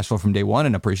provides cash flow from day one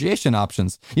and appreciation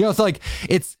options. So like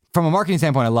it's from a marketing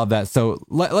standpoint, I love that. So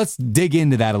let's dig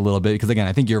into that a little bit because again,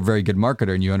 I think you're a very good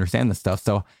marketer and you understand this stuff.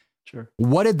 So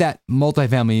what did that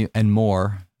multifamily and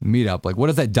more meetup, like what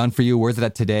has that done for you? Where's it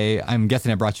at today? I'm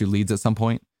guessing it brought you leads at some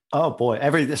point. Oh boy.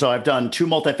 So I've done 2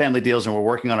 multifamily deals and we're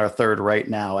working on our 3rd right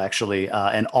now, actually.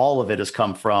 And all of it has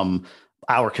come from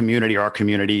our community or our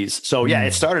communities. So yeah,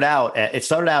 it started out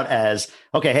as,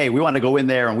 okay, hey, we want to go in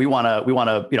there and we want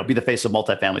to, be the face of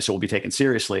multifamily. So we'll be taken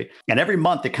seriously. And every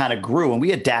month it kind of grew and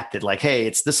we adapted like, hey,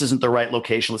 this isn't the right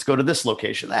location. Let's go to this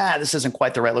location. This isn't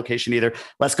quite the right location either.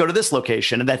 Let's go to this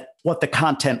location. And that what the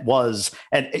content was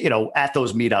and, at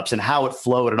those meetups and how it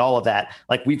flowed and all of that,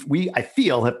 like I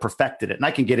feel have perfected it. And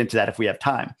I can get into that if we have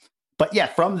time. But yeah,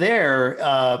 from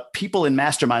there, people in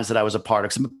masterminds that I was a part of,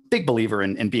 'cause I'm a big believer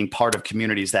in being part of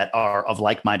communities that are of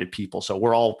like-minded people. So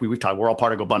we're all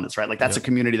part of GoBundance, right? Like that's a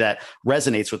community that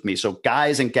resonates with me. So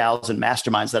guys and gals and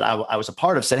masterminds that I was a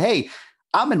part of said, hey,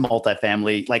 I'm in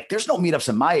multifamily. Like there's no meetups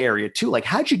in my area too. Like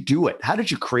how'd you do it? How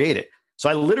did you create it? So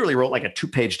I literally wrote like a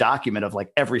 2-page document of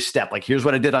like every step. Like here's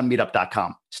what I did on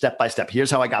meetup.com, step by step.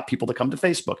 Here's how I got people to come to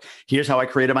Facebook. Here's how I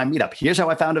created my meetup. Here's how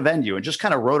I found a venue and just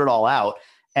kind of wrote it all out.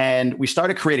 And we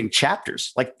started creating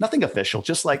chapters, like nothing official,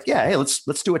 just like, yeah, hey,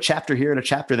 let's do a chapter here and a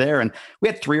chapter there. And we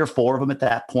had 3 or 4 of them at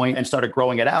that point and started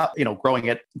growing it out, growing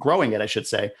it, I should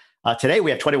say. Today,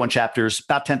 we have 21 chapters,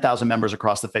 about 10,000 members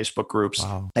across the Facebook groups.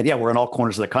 Wow. And yeah, we're in all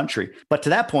corners of the country. But to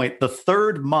that point, the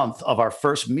 3rd month of our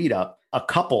first meetup, a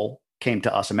couple came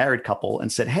to us, a married couple,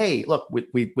 and said, hey, look,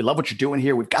 we love what you're doing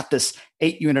here. We've got this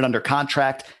 8-unit under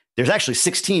contract. There's actually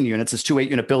 16 units. There's 2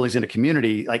 8-unit buildings in a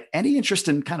community. Like any interest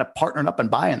in kind of partnering up and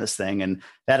buying this thing. And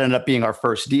that ended up being our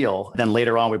first deal. Then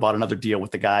later on, we bought another deal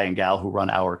with the guy and gal who run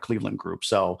our Cleveland group.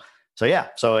 So yeah.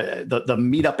 So the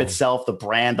meetup itself, the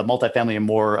brand, the multifamily and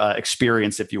more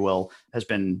experience, if you will, has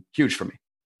been huge for me.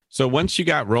 So once you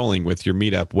got rolling with your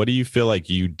meetup, what do you feel like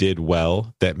you did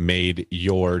well that made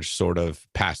yours sort of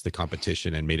pass the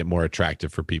competition and made it more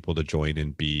attractive for people to join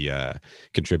and be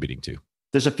contributing to?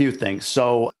 There's a few things.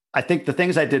 So I think the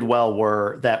things I did well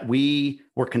were that we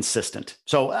were consistent.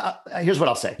 So here's what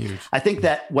I'll say. Huge. I think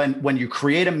that when you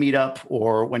create a meetup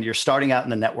or when you're starting out in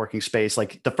the networking space,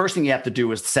 like the first thing you have to do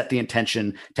is set the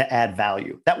intention to add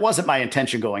value. That wasn't my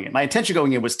intention going in. My intention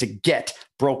going in was to get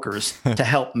brokers to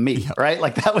help me, right?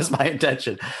 Like that was my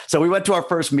intention. So we went to our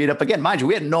first meetup. Again, mind you,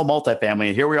 we had no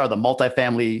multifamily. Here we are, the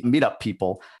multifamily meetup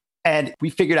people. And we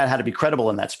figured out how to be credible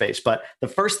in that space. But the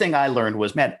first thing I learned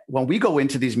was, man, when we go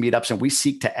into these meetups and we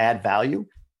seek to add value,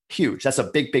 huge. That's a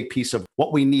big, big piece of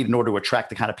what we need in order to attract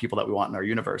the kind of people that we want in our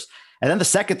universe. And then the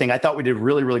second thing, I thought we did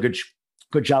really, really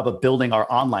good job of building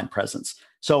our online presence.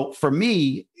 So for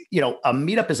me, a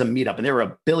meetup is a meetup, and there are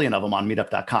a billion of them on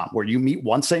meetup.com where you meet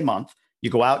once a month, you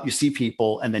go out, you see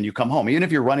people, and then you come home. Even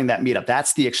if you're running that meetup,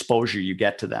 that's the exposure you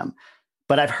get to them.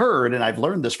 But I've heard, and I've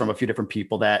learned this from a few different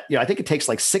people, that I think it takes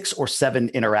like 6 or 7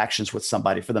 interactions with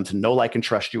somebody for them to know, like, and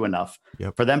trust you enough,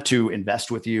 for them to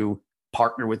invest with you,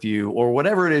 partner with you, or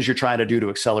whatever it is you're trying to do to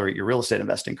accelerate your real estate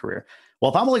investing career. Well,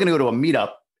 if I'm only going to go to a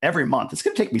meetup every month, it's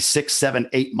going to take me 6, 7,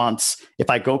 8 months if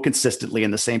I go consistently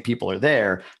and the same people are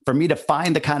there for me to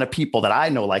find the kind of people that I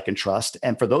know, like, and trust.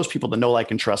 And for those people to know,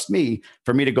 like, and trust me,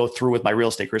 for me to go through with my real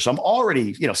estate career. So I'm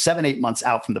already, 7, 8 months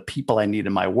out from the people I need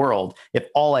in my world if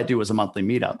all I do is a monthly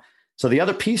meetup. So the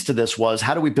other piece to this was,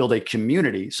 how do we build a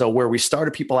community? So where we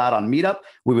started people out on Meetup,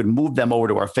 we would move them over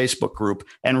to our Facebook group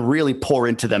and really pour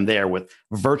into them there with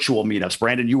virtual meetups.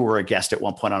 Brandon, you were a guest at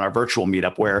one point on our virtual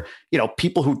meetup where,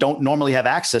 people who don't normally have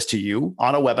access to you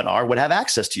on a webinar would have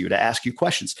access to you to ask you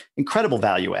questions. Incredible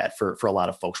value add for a lot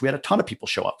of folks. We had a ton of people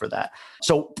show up for that.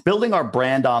 So building our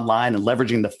brand online and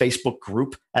leveraging the Facebook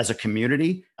group as a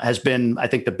community has been, I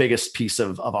think, the biggest piece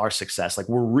of our success. Like,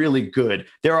 we're really good.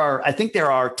 There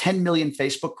are 10 million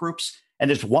Facebook groups, and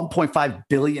there's 1.5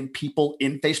 billion people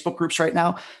in Facebook groups right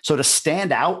now. So to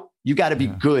stand out, you got to be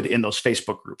good in those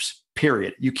Facebook groups,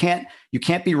 period. You can't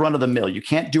be run of the mill. You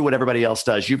can't do what everybody else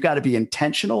does. You've got to be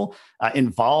intentional,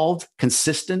 involved,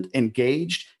 consistent,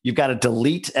 engaged. You've got to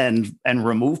delete and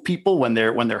remove people when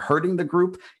they're hurting the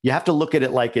group. You have to look at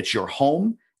it like it's your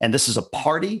home, and this is a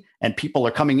party, and people are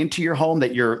coming into your home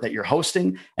that you're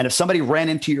hosting. And if somebody ran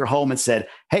into your home and said,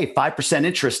 "Hey, 5%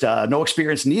 interest, no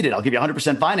experience needed. I'll give you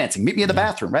 100% financing. Meet me in the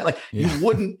bathroom," right? Like, you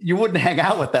wouldn't hang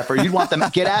out with that person. You'd want them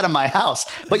to get out of my house.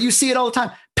 But you see it all the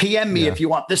time. PM me if you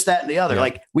want this, that, and the other.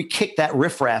 Like, we kick that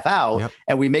riffraff out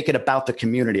and we make it about the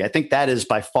community. I think that is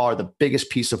by far the biggest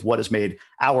piece of what has made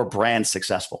our brand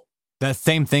successful. That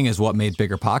same thing is what made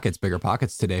Bigger Pockets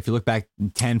today. If you look back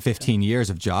 10, 15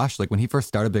 years of Josh, like when he first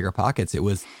started Bigger Pockets, it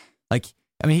was like,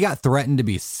 he got threatened to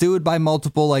be sued by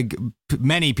multiple,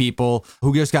 many people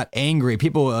who just got angry.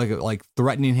 People like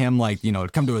threatening him, to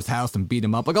come to his house and beat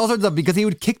him up, like all sorts of stuff, because he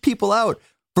would kick people out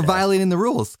for violating the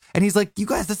rules. And he's like, "You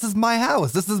guys, this is my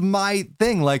house. This is my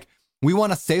thing. Like, we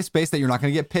want a safe space that you're not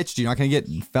going to get pitched. You're not going to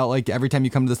get felt like every time you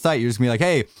come to the site, you're just going to be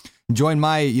like, hey, join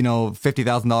my,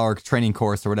 $50,000 training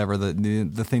course," or whatever the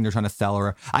thing they're trying to sell,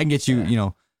 or I can get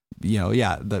you,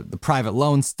 the private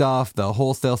loan stuff, the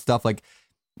wholesale stuff. Like,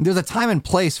 there's a time and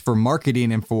place for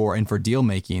marketing and for deal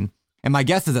making. And my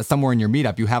guess is that somewhere in your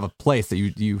meetup, you have a place that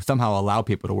you somehow allow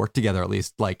people to work together, at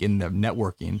least like in the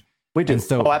networking. We do. And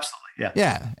so, absolutely. Yeah.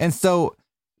 Yeah. And so,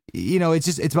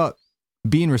 it's about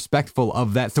being respectful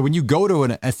of that. So when you go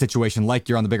to a situation like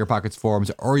you're on the Bigger Pockets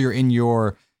forums or you're in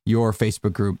your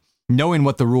Facebook group, knowing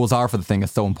what the rules are for the thing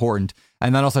is so important.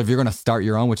 And then also, if you're going to start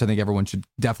your own, which I think everyone should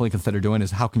definitely consider doing,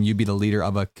 is how can you be the leader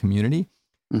of a community?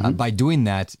 By doing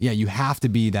that, you have to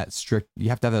be that strict. You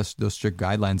have to have those strict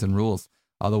guidelines and rules.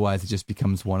 Otherwise, it just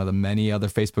becomes one of the many other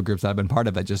Facebook groups that I've been part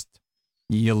of that just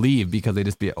you leave because they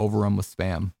just be overrun with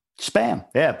spam.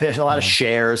 Yeah. There's a lot of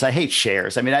shares. I hate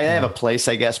shares. I mean, I have a place,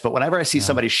 I guess, but whenever I see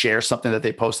somebody share something that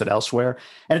they posted elsewhere,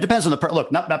 and it depends on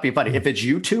look, not being funny. If it's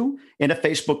you two in a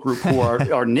Facebook group who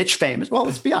are niche famous, well,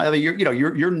 let's be honest. I mean,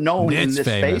 you're known niche in this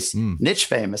space. Niche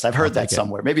famous. I've heard that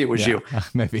somewhere. Maybe it was you.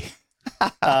 Maybe.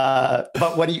 But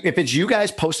if it's you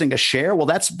guys posting a share, well,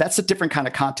 that's a different kind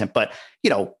of content. But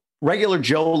regular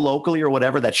Joe locally or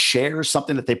whatever that shares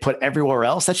something that they put everywhere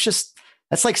else,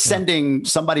 that's like sending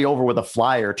somebody over with a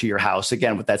flyer to your house,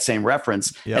 again, with that same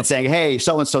reference and saying, "Hey,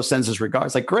 so-and-so sends his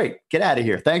regards." Like, great, get out of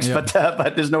here. Thanks. But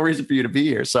there's no reason for you to be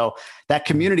here. So that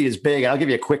community is big. And I'll give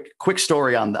you a quick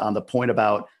story on the point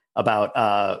about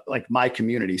like my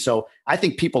community. So I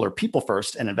think people are people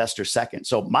first and investors second.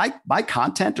 So my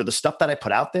content or the stuff that I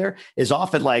put out there is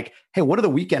often like, "Hey, what are the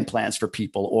weekend plans for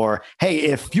people?" Or, "Hey,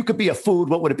 if you could be a food,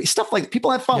 what would it be?" Stuff like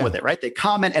people have fun with it, right? They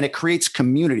comment and it creates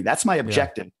community. That's my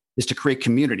objective. Is to create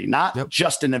community, not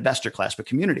just an investor class, but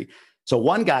community. So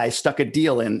one guy stuck a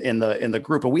deal in the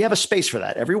group, and we have a space for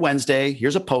that. Every Wednesday,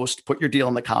 here's a post, put your deal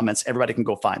in the comments. Everybody can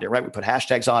go find it, right? We put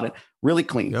hashtags on it, really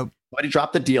clean. Somebody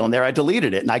dropped the deal in there. I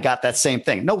deleted it and I got that same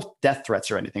thing. No death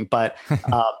threats or anything, but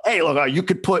hey, look, you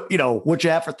could put, what'd you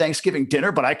have for Thanksgiving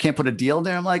dinner, but I can't put a deal in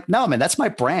there. I'm like, no, man, that's my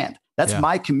brand. That's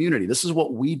my community. This is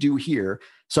what we do here.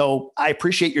 So I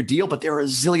appreciate your deal, but there are a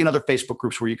zillion other Facebook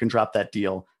groups where you can drop that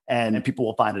deal and people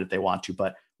will find it if they want to.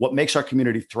 But what makes our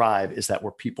community thrive is that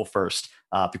we're people first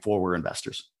before we're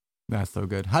investors. That's so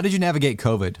good. How did you navigate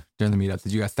COVID during the meetups?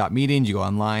 Did you guys stop meeting? Did you go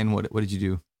online? What did you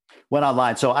do? Went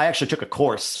online. So I actually took a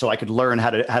course so I could learn how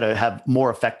to have more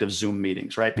effective Zoom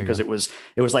meetings, right? Because it was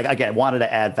like, again, I wanted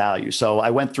to add value. So I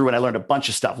went through and I learned a bunch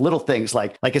of stuff, little things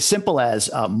like as simple as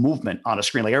movement on a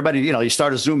screen. Like everybody, you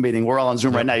start a Zoom meeting. We're all on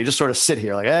Zoom right now. You just sort of sit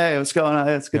here like, hey, what's going on?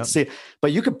 It's good to see you.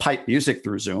 But you can pipe music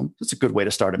through Zoom. It's a good way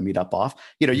to start a meetup off.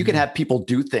 You can have people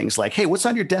do things like, hey, what's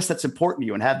on your desk that's important to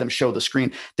you, and have them show the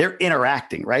screen. They're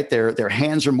interacting, right? Their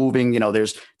hands are moving.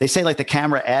 They say like the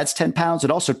camera adds 10 pounds.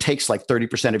 It also takes like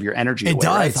 30% of your energy away. It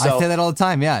does. Right? I say that all the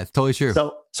time. Yeah, it's totally true.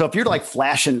 So if you're like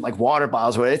flashing like water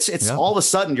bottles, it's all of a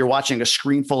sudden you're watching a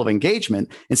screen full of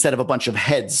engagement instead of a bunch of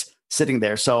heads sitting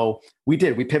there. So we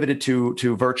pivoted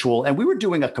to virtual, and we were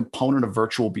doing a component of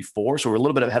virtual before. So we're a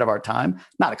little bit ahead of our time,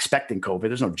 not expecting COVID.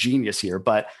 There's no genius here,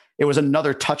 but it was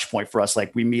another touch point for us.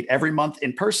 Like we meet every month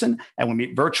in person, and we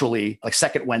meet virtually like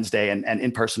second Wednesday and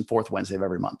in person fourth Wednesday of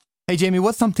every month. Hey, Jamie,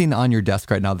 what's something on your desk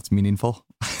right now that's meaningful?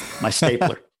 My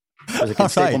stapler. Because I can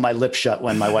staple my lips shut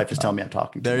when my wife is telling me I'm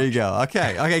talking too much. There you go.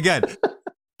 Okay, good.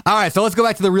 All right, so let's go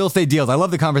back to the real estate deals. I love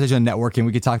the conversation on networking.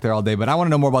 We could talk there all day, but I want to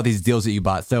know more about these deals that you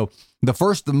bought. So the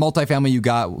first multifamily you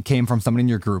got came from someone in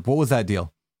your group. What was that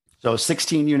deal? So a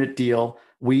 16-unit deal.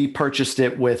 We purchased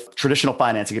it with traditional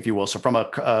financing, if you will, so from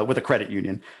with a credit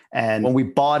union. And when we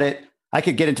bought it, I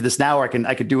could get into this now, or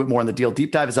I could do it more in the deal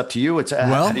deep dive. It's up to you. It's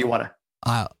how do you want to?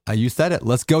 You said it.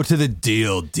 Let's go to the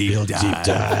deal deep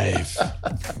dive.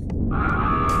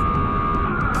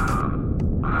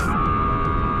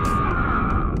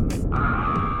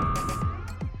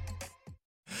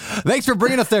 Thanks for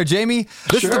bringing us there, Jamie.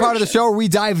 This is the part of the show where we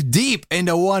dive deep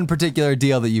into one particular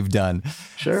deal that you've done.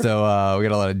 Sure. So we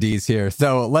got a lot of D's here.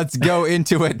 So let's go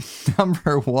into it.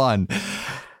 Number one,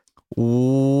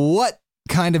 what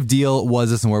kind of deal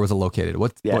was this and where was it located?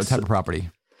 What type of property?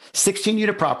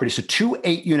 16-unit property. So 2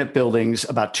 8-unit buildings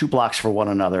about 2 blocks from one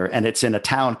another. And it's in a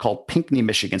town called Pinckney,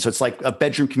 Michigan. So it's like a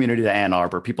bedroom community to Ann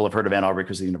Arbor. People have heard of Ann Arbor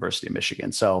because of the University of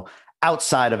Michigan. So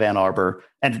outside of Ann Arbor,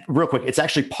 and real quick, it's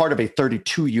actually part of a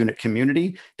 32-unit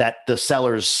community that the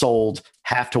sellers sold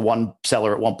half to one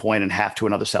seller at one point and half to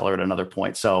another seller at another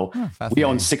point. So we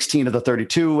own 16 of the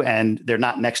 32, and they're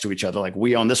not next to each other. Like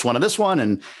we own this one and this one,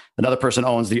 and another person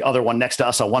owns the other one next to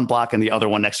us on one block and the other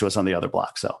one next to us on the other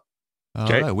block. So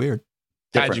okay. Right, weird.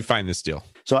 How did you find this deal?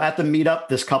 So at the meetup,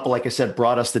 this couple, like I said,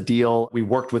 brought us the deal. We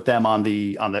worked with them on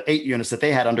the 8 units that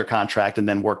they had under contract, and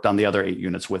then worked on the other 8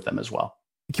 units with them as well.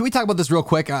 Can we talk about this real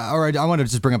quick? Or I want to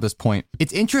just bring up this point.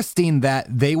 It's interesting that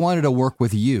they wanted to work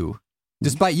with you,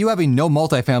 despite you having no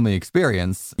multifamily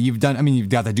experience. You've got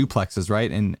the duplexes, right?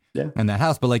 And that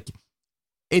house, but like,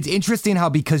 it's interesting how,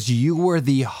 because you were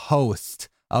the host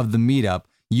of the meetup,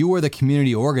 you were the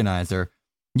community organizer,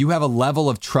 you have a level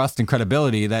of trust and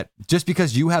credibility that just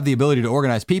because you have the ability to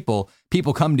organize people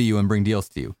come to you and bring deals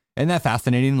to you. Isn't that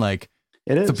fascinating? Like,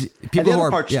 it is. So people who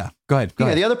are, go ahead.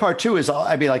 The other part too is,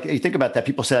 like, you think about that.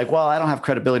 People say like, well, I don't have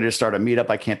credibility to start a meetup.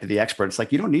 I can't be the expert. It's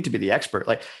like, you don't need to be the expert.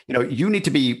 Like, you need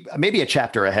to be maybe a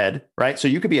chapter ahead, right? So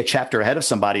you could be a chapter ahead of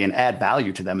somebody and add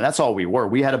value to them. And that's all we were.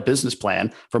 We had a business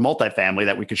plan for multifamily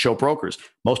that we could show brokers.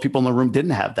 Most people in the room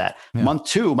didn't have that. Yeah. Month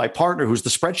 2, my partner, who's the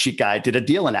spreadsheet guy, did a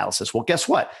deal analysis. Well, guess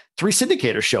what? 3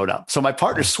 syndicators showed up. So my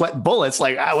partner's sweating bullets.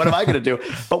 Like, what am I going to do?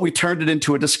 But we turned it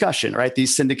into a discussion, right?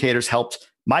 These syndicators helped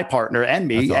my partner and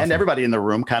me and everybody in the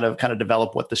room kind of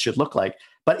develop what this should look like.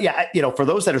 But yeah, for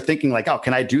those that are thinking like, oh,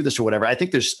 can I do this or whatever? I think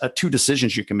there's 2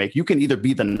 decisions you can make. You can either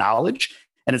be the knowledge,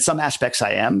 and in some aspects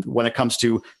I am when it comes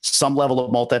to some level of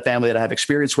multifamily that I have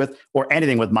experience with, or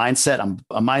anything with mindset. I'm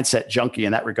a mindset junkie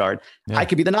in that regard. Yeah. I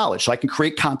could be the knowledge. So I can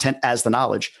create content as the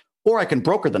knowledge, or I can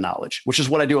broker the knowledge, which is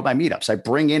what I do at my meetups. I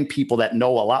bring in people that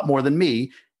know a lot more than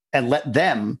me and let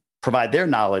them provide their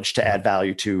knowledge to add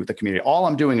value to the community. All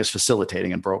I'm doing is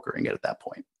facilitating and brokering it at that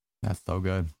point. That's so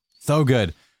good. So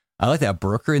good. I like that,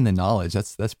 brokering the knowledge.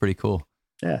 That's pretty cool.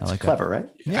 Yeah, it's clever, right?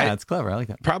 Yeah, it's clever. I like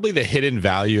that. Probably the hidden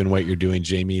value in what you're doing,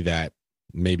 Jamie, that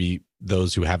maybe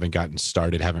those who haven't gotten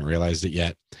started haven't realized it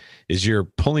yet, is you're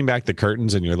pulling back the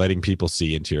curtains and you're letting people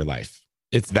see into your life.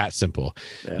 It's that simple.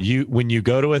 Yeah. When you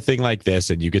go to a thing like this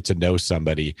and you get to know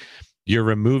somebody, you're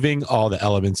removing all the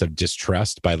elements of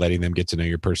distrust by letting them get to know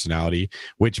your personality,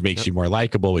 which makes you more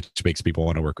likable, which makes people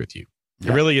want to work with you. It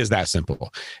really is that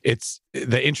simple. It's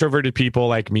the introverted people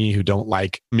like me who don't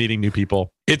like meeting new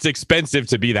people. It's expensive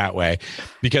to be that way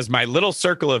because my little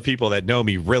circle of people that know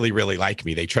me really, really like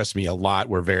me. They trust me a lot.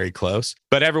 We're very close.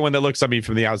 But everyone that looks at me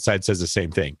from the outside says the same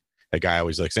thing. That guy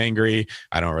always looks angry.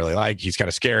 I don't really like. He's kind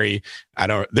of scary.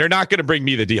 They're not going to bring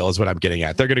me the deal is what I'm getting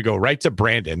at. They're going to go right to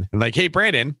Brandon and like, hey,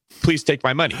 Brandon, please take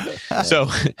my money. So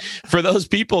for those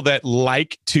people that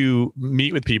like to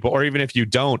meet with people, or even if you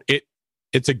don't,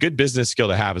 it's a good business skill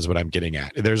to have is what I'm getting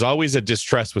at. There's always a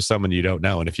distrust with someone you don't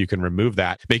know. And if you can remove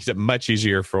that, it makes it much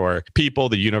easier for people,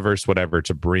 the universe, whatever,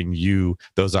 to bring you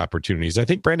those opportunities. I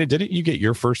think, Brandon, didn't you get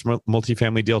your first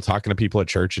multifamily deal talking to people at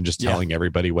church and just telling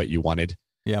everybody what you wanted?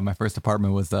 Yeah, my first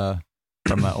apartment was from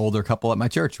an older couple at my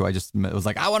church who I just was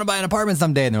like, I want to buy an apartment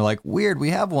someday. And they're like, weird,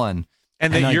 we have one.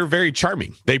 And then you're very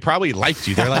charming. They probably liked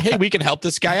you. They're like, hey, we can help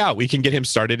this guy out. We can get him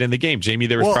started in the game. Jamie,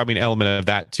 there was probably an element of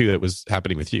that too that was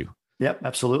happening with you. Yep,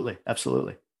 absolutely.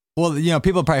 Well,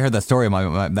 people probably heard that story of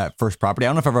my that first property. I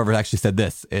don't know if I've ever actually said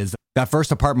this, is that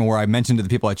first apartment where I mentioned to the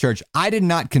people at church, I did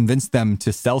not convince them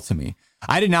to sell to me.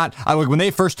 When they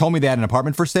first told me they had an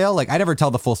apartment for sale, like I never tell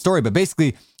the full story, but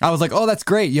basically I was like, oh, that's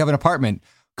great. You have an apartment.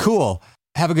 Cool.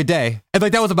 Have a good day. And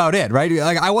like, that was about it, right?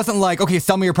 Like, I wasn't like, okay,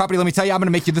 sell me your property. Let me tell you, I'm going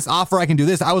to make you this offer. I can do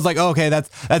this. I was like, oh, okay,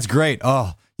 that's great.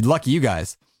 Oh, lucky you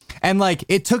guys. And like,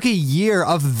 it took a year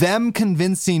of them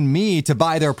convincing me to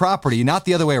buy their property, not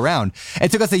the other way around.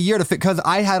 It took us a year to fit, because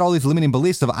I had all these limiting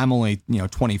beliefs of I'm only,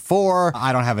 24.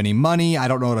 I don't have any money. I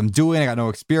don't know what I'm doing. I got no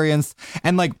experience.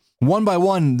 And like, one by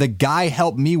one, the guy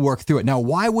helped me work through it. Now,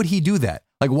 why would he do that?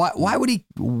 Like, why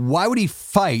would he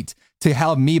fight to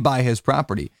have me buy his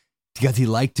property? Because he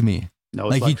liked me.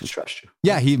 Knows, like, and trust you.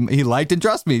 Yeah, he liked and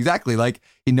trust me. Exactly. Like,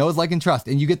 he knows, like, and trust.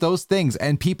 And you get those things.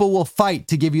 And people will fight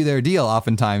to give you their deal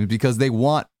oftentimes because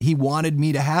he wanted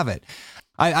me to have it.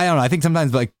 I don't know. I think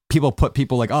sometimes like people put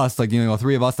people like us, like,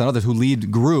 three of us and others who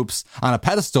lead groups on a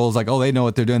pedestal. It's like, oh, they know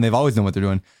what they're doing. They've always known what they're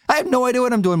doing. I have no idea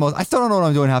what I'm doing I still don't know what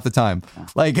I'm doing half the time.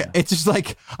 Like, it's just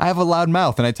like, I have a loud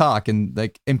mouth and I talk and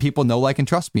people know, like, and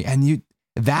trust me. And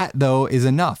that though is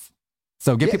enough.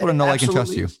 So get people to know, like, and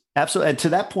trust you. Absolutely. And to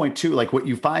that point too, like what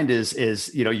you find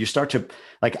is, you start to,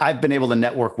 like, I've been able to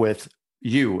network with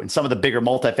you and some of the bigger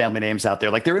multifamily names out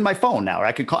there. Like, they're in my phone now.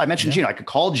 I mentioned Gino, I could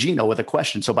call Gino with a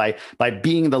question. So by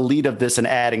being the lead of this and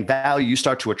adding value, you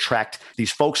start to attract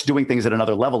these folks doing things at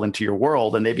another level into your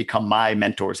world, and they become my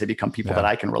mentors. They become people that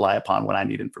I can rely upon when I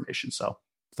need information. So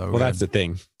that's the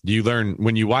thing. You learn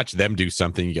when you watch them do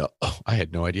something, you go, oh, I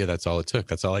had no idea that's all it took.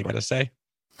 That's all I got to say.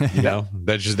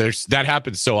 That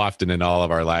happens so often in all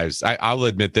of our lives. I'll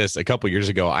admit this. A couple of years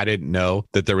ago, I didn't know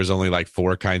that there was only like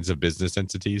 4 kinds of business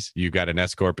entities. You got an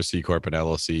S corp, a C corp, an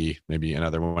LLC, maybe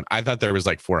another one. I thought there was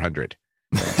like 400.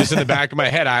 Just in the back of my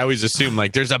head, I always assume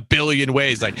like there's a billion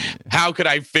ways. Like, how could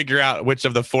I figure out which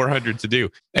of the 400 to do?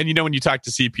 And when you talk to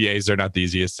CPAs, they're not the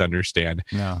easiest to understand.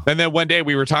 No. And then one day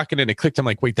we were talking and it clicked. I'm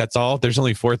like, wait, that's all? There's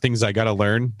only 4 things I got to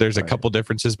learn. There's a couple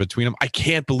differences between them. I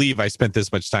can't believe I spent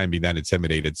this much time being that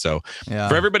intimidated. So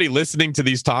for everybody listening to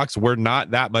these talks, we're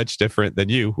not that much different than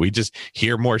you. We just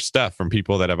hear more stuff from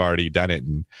people that have already done it,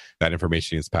 and that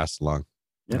information is passed along.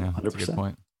 Yeah, 100%. That's a good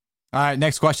point. All right,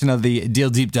 next question of the deal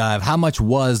deep dive. How much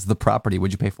was the property?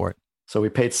 What'd you pay for it? So we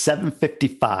paid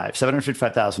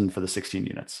 $755,000 for the 16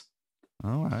 units.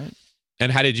 All right.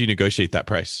 And how did you negotiate that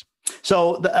price?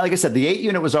 So, like I said, the 8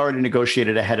 unit was already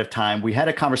negotiated ahead of time. We had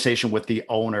a conversation with the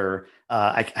owner.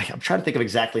 I'm trying to think of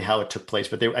exactly how it took place,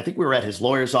 but I think we were at his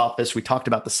lawyer's office. We talked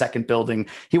about the second building.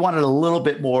 He wanted a little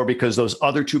bit more because those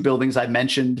other 2 buildings I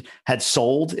mentioned had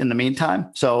sold in the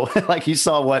meantime. So, like, he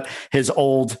saw what his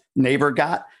old neighbor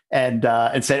got and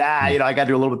said, I got to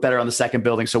do a little bit better on the second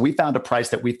building. So we found a price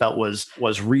that we felt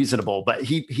was reasonable, but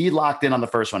he locked in on the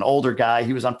first one. Older guy,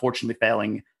 he was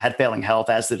unfortunately had failing health,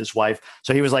 as did his wife.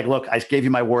 So he was like, look, I gave you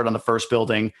my word on the first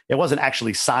building. It wasn't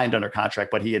actually signed under contract,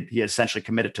 but he had essentially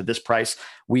committed to this price.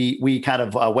 We kind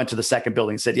of went to the second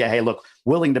building and said, yeah, hey, look,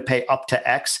 willing to pay up to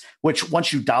X, which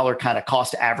once you dollar kind of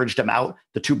cost averaged them out,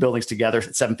 the 2 buildings together at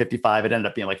 $755, it ended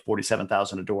up being like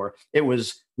 $47,000 a door. It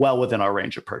was well within our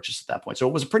range of purchase at that point. So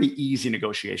it was a pretty easy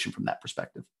negotiation from that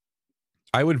perspective.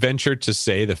 I would venture to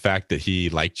say the fact that he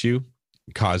liked you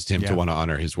caused him to want to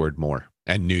honor his word more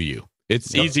and knew you.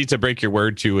 It's easy to break your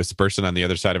word to a person on the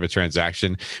other side of a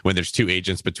transaction when there's 2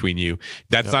 agents between you.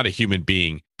 That's not a human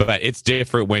being, but it's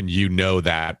different when you know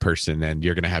that person and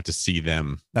you're going to have to see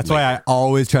them. That's why I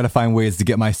always try to find ways to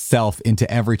get myself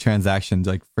into every transaction.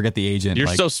 Like, forget the agent. You're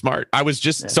so smart.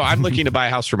 So I'm looking to buy a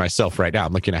house for myself right now.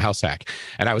 I'm looking at House Hack,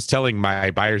 and I was telling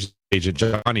my buyer's agent,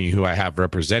 Johnny, who I have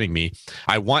representing me,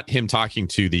 I want him talking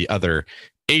to the other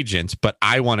agent, but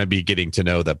I want to be getting to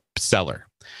know the seller.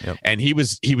 Yep. And he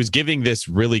was giving this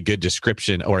really good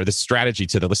description or the strategy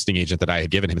to the listing agent that I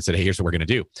had given him and said, hey, here's what we're going to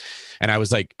do. And I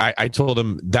was like, I told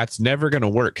him that's never going to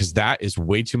work because that is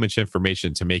way too much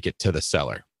information to make it to the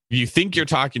seller. You think you're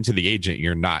talking to the agent,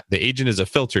 you're not. The agent is a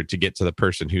filter to get to the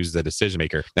person who's the decision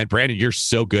maker. And Brandon, you're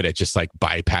so good at just like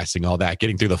bypassing all that,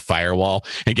 getting through the firewall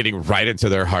and getting right into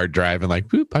their hard drive and like,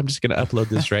 boop, I'm just going to upload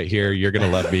this right here. You're going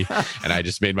to love me. And I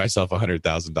just made myself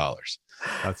 $100,000.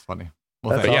 That's funny.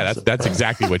 Well, That's But awesome. that's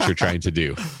exactly what you're trying to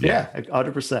do. Yeah,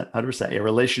 100%. Yeah,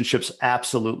 relationships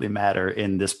absolutely matter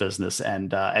in this business.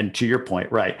 And to your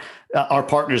point, right. Our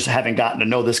partners, having gotten to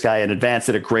know this guy in advance,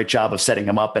 did a great job of setting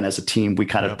him up. And as a team, we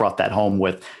kind of brought that home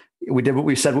with, we did what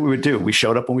we said what we would do. We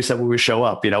showed up when we said we would show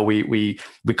up. You know, we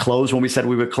closed when we said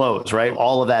we would close, right?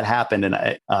 All of that happened. And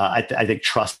I think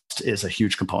trust is a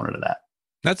huge component of that.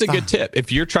 That's a good tip.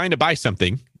 If you're trying to buy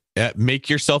something, make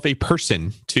yourself a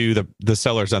person to the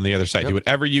sellers on the other side. Do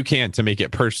whatever you can to make it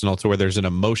personal, to where there's an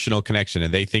emotional connection,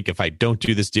 and they think if I don't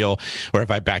do this deal or if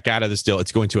I back out of this deal,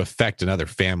 it's going to affect another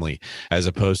family, as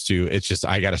opposed to it's just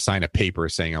I got to sign a paper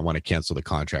saying I want to cancel the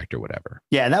contract or whatever.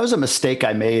 Yeah, and that was a mistake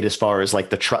I made as far as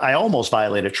like I almost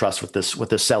violated trust with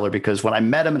this seller, because when I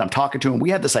met him and I'm talking to him, we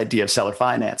had this idea of seller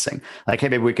financing. Like, hey,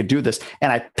 maybe we could do this,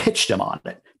 and I pitched him on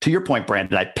it. To your point,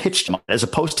 Brandon, I pitched him as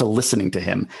opposed to listening to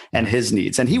him and his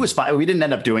needs. And he was fine. We didn't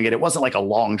end up doing it. It wasn't like a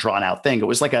long drawn out thing. It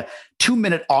was like a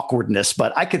 2-minute awkwardness,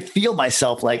 but I could feel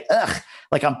myself like,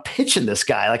 like I'm pitching this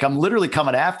guy. Like I'm literally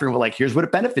coming after him with like, here's what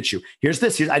it benefits you. Here's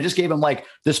this. I just gave him like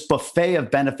this buffet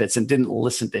of benefits and didn't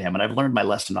listen to him. And I've learned my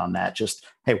lesson on that. Just,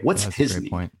 hey, what's his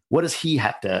need? Point. What does he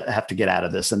have to get out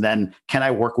of this? And then can I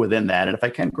work within that? And if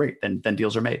I can, great. Then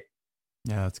deals are made.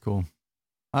 Yeah, that's cool.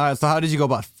 All right. So how did you go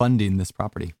about funding this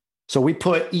property? So we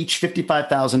put each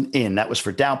 $55,000 in. That was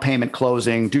for down payment,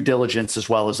 closing, due diligence, as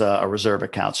well as a reserve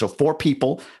account. So 4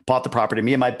 people bought the property,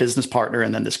 me and my business partner,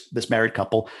 and then this married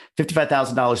couple,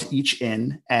 $55,000 each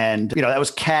in. And, you know, that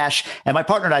was cash. And my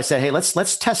partner and I said, hey,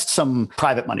 let's test some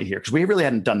private money here, because we really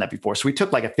hadn't done that before. So we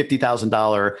took like a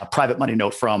 $50,000 private money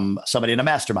note from somebody in a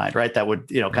mastermind, right? That would,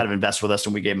 you know, kind of invest with us,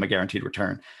 and we gave them a guaranteed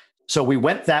return. So we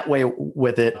went that way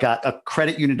with it, got a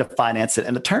credit union to finance it.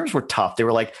 And the terms were tough. They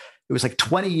were like, it was like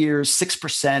 20 years,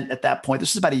 6% at that point.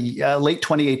 This is about late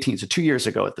 2018, so 2 years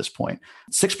ago at this point.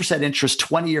 6% interest,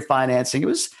 20-year financing.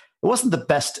 It wasn't the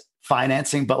best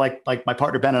financing, but like my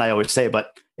partner Ben and I always say,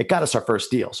 but it got us our first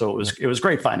deal. So it was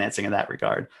great financing in that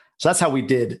regard. So that's how we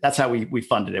did. That's how we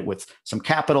funded it, with some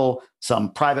capital,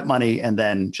 some private money, and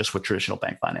then just with traditional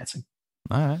bank financing.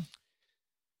 All right.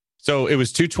 So it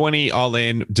was $220 all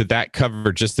in. Did that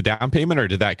cover just the down payment, or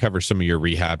did that cover some of your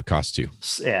rehab costs too?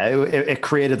 Yeah, it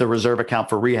created the reserve account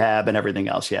for rehab and everything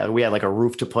else. Yeah, we had like a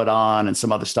roof to put on and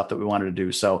some other stuff that we wanted to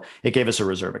do. So it gave us a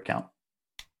reserve account.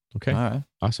 Okay, all right.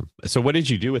 Awesome. So what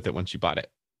did you do with it once you bought it?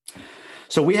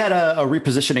 So we had a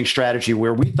repositioning strategy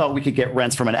where we thought we could get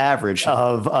rents from an average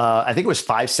of, I think it was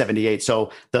 $578.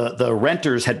 So the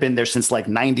renters had been there since like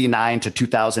 99 to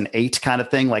 2008 kind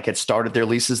of thing, like had started their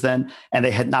leases then, and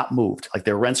they had not moved. Like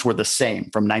their rents were the same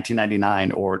from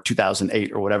 1999 or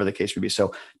 2008 or whatever the case would be.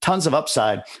 So tons of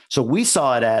upside. So we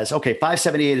saw it as, okay,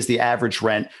 $578 is the average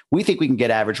rent. We think we can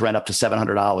get average rent up to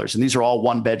 $700. And these are all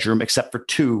 1 bedroom except for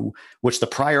 2, which the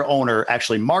prior owner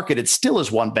actually marketed still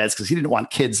as 1 beds because he didn't want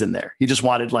kids in there. He just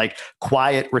wanted like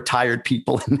quiet, retired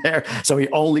people in there. So he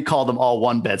only called them all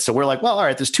 1 bed. So we're like, well, all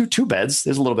right, there's 2 beds.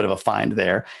 There's a little bit of a find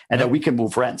there, and then we can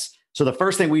move rents. So the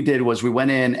first thing we did was we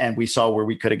went in and we saw where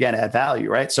we could, again, add value,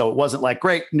 right? So it wasn't like,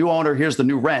 great, new owner, here's the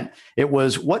new rent. It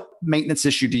was, what maintenance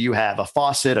issue do you have? A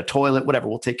faucet, a toilet, whatever.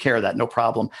 We'll take care of that. No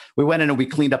problem. We went in and we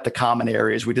cleaned up the common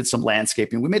areas. We did some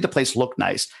landscaping. We made the place look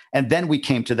nice. And then we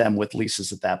came to them with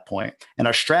leases at that point. And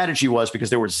our strategy was, because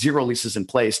there were 0 leases in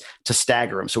place, to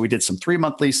stagger them. So we did some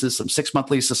 3-month leases, some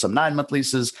 6-month leases, some 9-month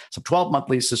leases, some 12-month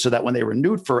leases, so that when they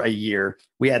renewed for a year,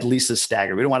 we had leases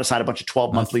staggered. We didn't want to sign a bunch of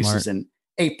 12-month leases in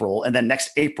April, and then next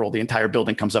April, the entire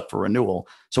building comes up for renewal.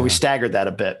 So we staggered that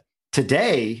a bit.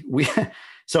 Today, we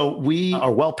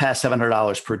are well past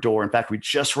 $700 per door. In fact, we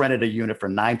just rented a unit for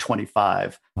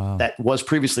 $925 that was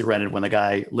previously rented when the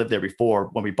guy lived there before,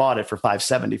 when we bought it, for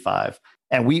 $575.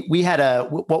 And we had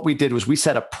what we did was we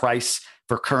set a price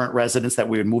for current residents that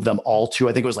we would move them all to.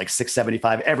 I think it was like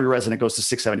 $675. Every resident goes to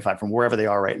 $675 from wherever they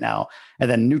are right now. And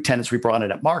then new tenants, we brought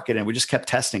in at market, and we just kept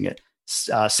testing it.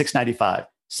 $695.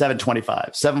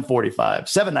 $725, $745,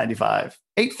 $795,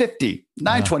 $850,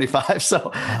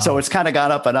 $925. So it's kind of gone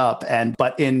up and up.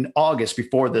 But in August,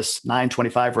 before this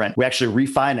 $925 rent, we actually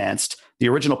refinanced. The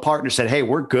original partner said, hey,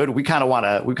 we're good. We kind of want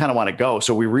to go.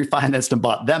 So we refinanced and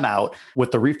bought them out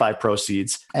with the refi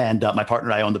proceeds. And my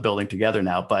partner and I own the building together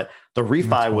now. But the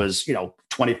refi was,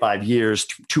 25 years,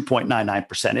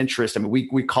 2.99% interest. I mean,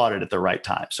 we caught it at the right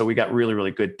time. So we got really,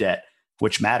 really good debt,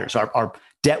 which matters. Our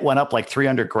debt went up like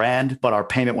 300 grand, but our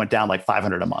payment went down like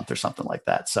 500 a month or something like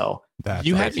that. So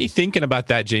you had me thinking about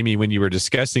that, Jamie, when you were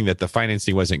discussing that the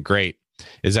financing wasn't great,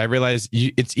 is I realized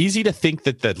it's easy to think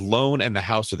that the loan and the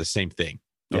house are the same thing.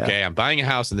 Okay, I'm buying a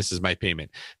house and this is my payment.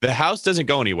 The house doesn't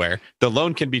go anywhere. The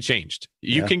loan can be changed.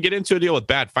 You can get into a deal with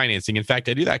bad financing. In fact,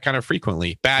 I do that kind of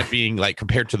frequently. Bad being like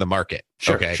compared to the market.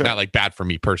 Sure. Not like bad for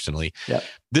me personally. Yep.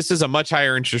 This is a much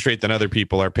higher interest rate than other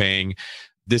people are paying.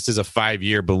 This is a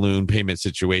 5-year balloon payment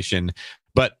situation.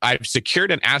 But I've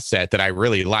secured an asset that I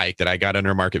really like, that I got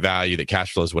under market value, that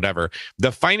cash flows, whatever.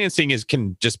 The financing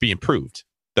can just be improved.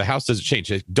 The house doesn't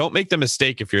change. Don't make the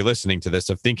mistake, if you're listening to this,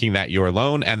 of thinking that your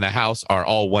loan and the house are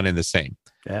all one and the same.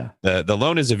 Yeah. The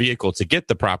loan is a vehicle to get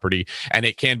the property, and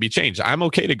it can be changed. I'm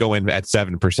okay to go in at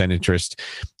 7% interest,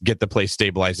 get the place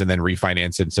stabilized, and then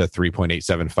refinance into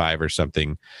 3.875 or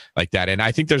something like that. And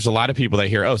I think there's a lot of people that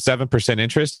hear, 7%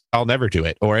 interest, I'll never do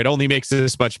it, or it only makes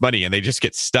this much money, and they just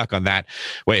get stuck on that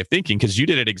way of thinking, because you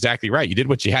did it exactly right. You did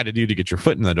what you had to do to get your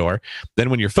foot in the door. Then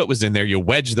when your foot was in there, you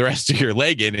wedged the rest of your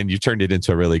leg in, and you turned it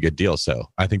into a really good deal. So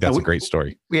I think that's a great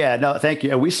story. Yeah, no, thank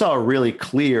you. We saw a really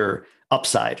clear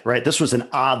upside, right? This was an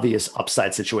obvious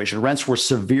upside situation. Rents were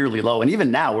severely low. And even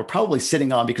now we're probably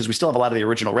sitting on, because we still have a lot of the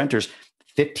original renters,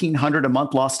 $1,500 a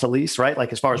month lost to lease, right?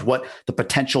 Like as far as what the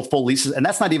potential full leases, and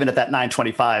that's not even at that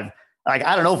 925. Like,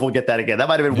 I don't know if we'll get that again. That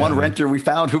might've been one renter we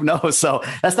found, who knows? So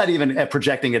that's not even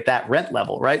projecting at that rent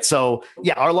level, right? So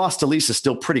yeah, our loss to lease is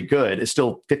still pretty good. It's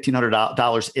still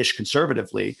 $1,500-ish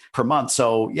conservatively per month.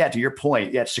 So yeah, to your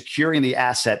point, securing the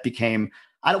asset became,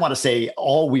 I don't want to say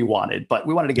all we wanted, but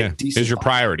we wanted to get decent. Is your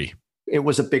priority? It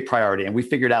was a big priority, and we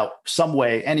figured out some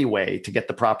way, anyway, to get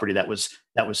the property that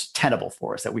was tenable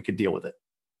for us, that we could deal with it.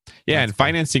 Yeah, and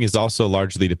financing is also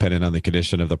largely dependent on the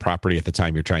condition of the property at the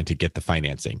time you're trying to get the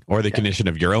financing, or the condition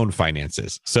of your own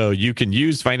finances. So you can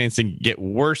use financing, get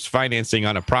worse financing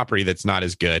on a property that's not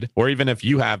as good, or even if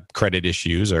you have credit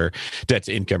issues or debt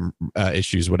to income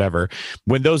issues, whatever.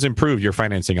 When those improve, your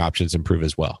financing options improve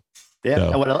as well. Yeah.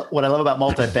 So. And what I love about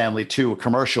multifamily too,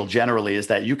 commercial generally, is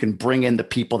that you can bring in the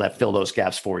people that fill those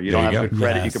gaps for you. You don't have good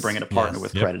credit. You can bring in a partner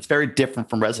with credit. It's very different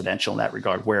from residential in that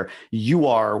regard, where you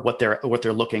are what they're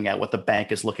looking at, what the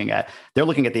bank is looking at. They're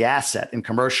looking at the asset in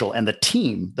commercial, and the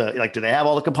team, do they have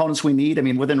all the components we need? I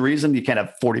mean, within reason, you can't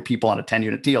have 40 people on a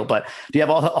 10-unit deal, but do you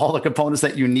have all the components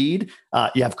that you need?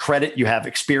 You have credit, you have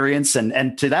experience.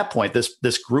 And to that point,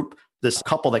 this group, this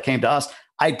couple that came to us,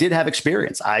 I did have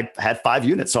experience. I had 5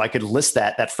 units, so I could list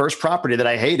that first property that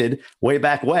I hated way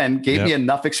back when, gave me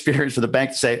enough experience for the bank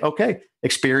to say, okay,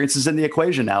 experience is in the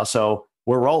equation now. So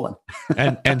we're rolling.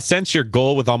 and since your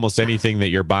goal with almost anything that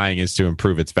you're buying is to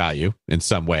improve its value in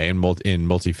some way, in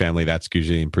multifamily, that's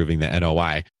usually improving the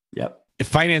NOI. Yep.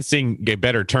 Financing get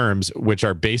better terms, which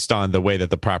are based on the way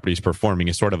that the property is performing,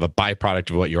 is sort of a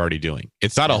byproduct of what you're already doing.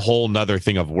 It's not a whole nother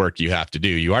thing of work you have to do.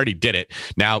 You already did it.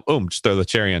 Now, boom, just throw the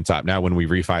cherry on top. Now, when we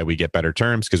refi, we get better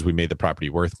terms because we made the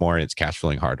property worth more and it's cash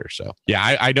flowing harder. So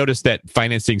yeah, I noticed that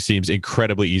financing seems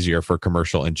incredibly easier for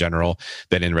commercial in general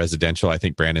than in residential. I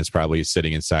think Brandon's probably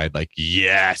sitting inside like,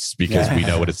 yes, because we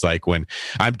know what it's like when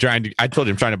I told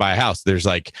you I'm trying to buy a house. There's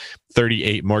like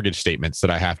 38 mortgage statements that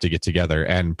I have to get together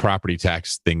and property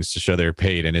tax things to show they're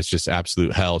paid. And it's just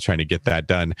absolute hell trying to get that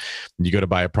done. You go to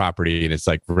buy a property and it's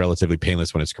like relatively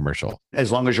painless when it's commercial.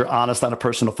 As long as you're honest on a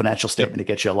personal financial statement, it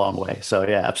gets you a long way. So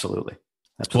yeah, absolutely.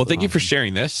 Well, thank you for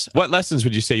sharing this. What lessons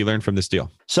would you say you learned from this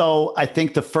deal? So I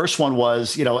think the first one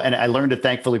was, and I learned it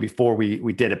thankfully before we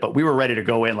did it, but we were ready to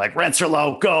go in like rents are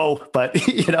low, go. But,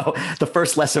 the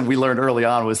first lesson we learned early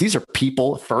on was these are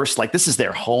people first, like this is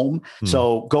their home.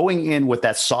 So going in with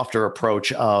that softer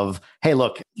approach of, hey,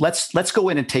 look, let's go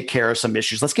in and take care of some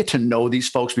issues. Let's get to know these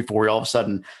folks before we all of a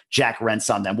sudden jack rents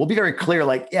on them. We'll be very clear,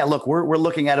 like, yeah, look, we're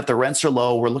looking at if the rents are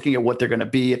low, we're looking at what they're going to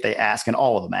be if they ask, and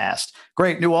all of them asked.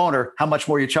 Great, new owner, how much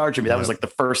more are you charging me? That was like the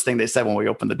first thing they said when we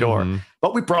opened the door.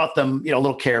 But we brought them, a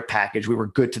little care package. We were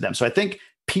good to them. So I think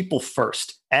people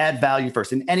first, add value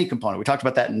first in any component. We talked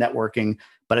about that in networking,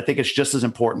 but I think it's just as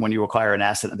important when you acquire an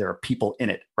asset and there are people in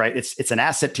it, right? It's an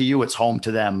asset to you, it's home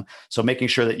to them. So making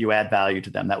sure that you add value to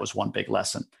them, that was one big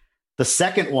lesson. The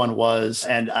second one was,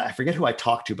 and I forget who I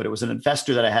talked to, but it was an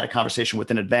investor that I had a conversation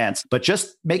with in advance, but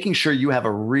just making sure you have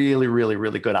a really, really,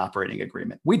 really good operating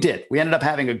agreement. We did. We ended up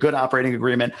having a good operating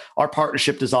agreement. Our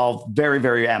partnership dissolved very,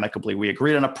 very amicably. We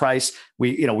agreed on a price.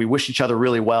 We wish each other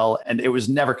really well, and it was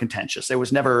never contentious. It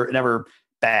was never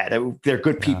bad. They're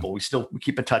good people. We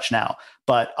keep in touch now,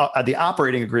 but the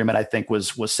operating agreement I think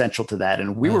was central to that.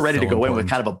 And we were ready to go in with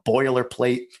kind of a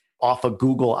boilerplate off a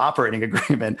Google operating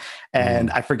agreement. And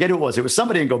I forget who it was. It was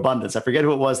somebody in GoBundance. I forget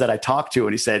who it was that I talked to.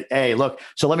 And he said, hey, look,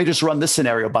 so let me just run this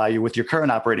scenario by you with your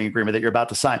current operating agreement that you're about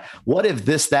to sign. What if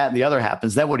this, that, and the other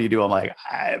happens? Then what do you do? I'm like,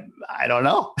 I don't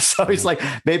know. So he's like,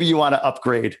 maybe you want to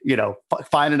upgrade,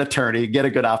 find an attorney, get a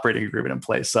good operating agreement in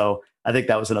place. So I think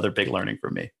that was another big learning for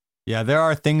me. Yeah, there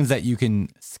are things that you can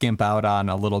skimp out on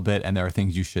a little bit, and there are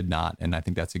things you should not. And I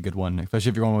think that's a good one,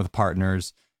 especially if you're going with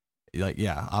partners. Like,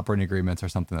 yeah, operating agreements are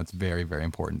something that's very, very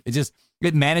important.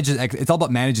 It manages. It's all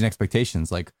about managing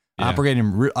expectations. Like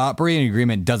operating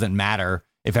agreement doesn't matter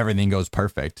if everything goes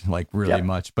perfect, like really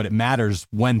much, but it matters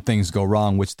when things go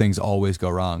wrong, which things always go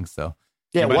wrong. So.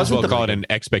 Yeah, you might as well call it an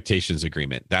expectations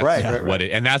agreement. That's right.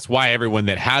 And that's why everyone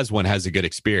that has one has a good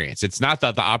experience. It's not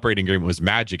that the operating agreement was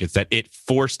magic. It's that it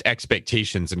forced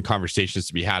expectations and conversations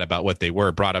to be had about what they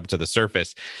were brought up to the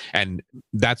surface. And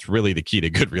that's really the key to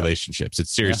good relationships.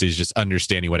 It's seriously is just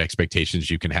understanding what expectations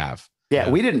you can have. Yeah,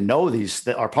 we didn't know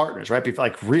our partners, right?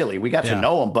 Like really, we got to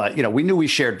know them, but we knew we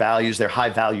shared values. They're high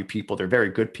value people. They're very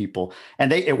good people.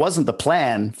 And it wasn't the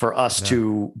plan for us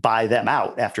to buy them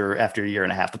out after a year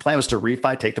and a half. The plan was to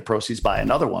refi, take the proceeds, buy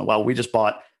another one. Well, we just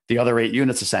bought the other 8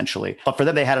 units essentially. But for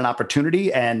them, they had an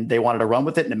opportunity and they wanted to run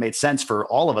with it. And it made sense for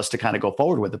all of us to kind of go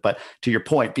forward with it. But to your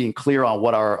point, being clear on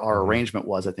what our arrangement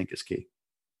was, I think is key.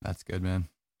 That's good, man.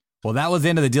 Well, that was the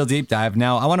end of the deal deep dive.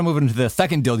 Now, I want to move into the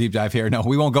second deal deep dive here. No,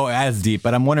 we won't go as deep,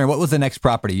 but I'm wondering, what was the next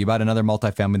property? You bought another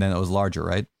multifamily then that was larger,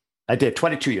 right? I did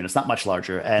 22 units, not much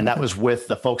larger. And that was with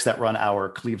the folks that run our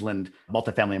Cleveland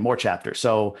multifamily and more chapter.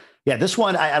 So yeah, this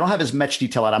one, I don't have as much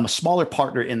detail on. I'm a smaller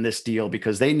partner in this deal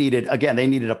because they needed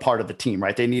a part of the team,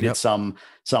 right? They needed some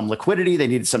liquidity. They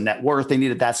needed some net worth. They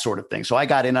needed that sort of thing. So I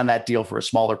got in on that deal for a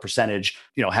smaller percentage,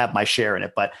 have my share in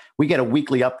it, but we get a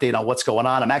weekly update on what's going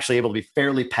on. I'm actually able to be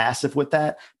fairly passive with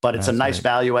that, but it's a nice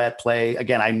value add play.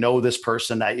 Again, I know this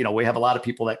person that, we have a lot of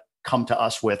people that come to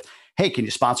us with, hey, can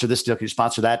you sponsor this deal? Can you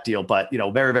sponsor that deal? But,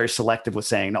 very, very selective with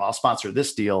saying, no, I'll sponsor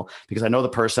this deal because I know the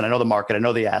person, I know the market, I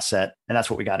know the asset. And that's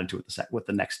what we got into with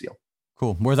the next deal.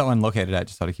 Cool. Where's that one located at?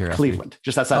 Just out of curiosity. Cleveland,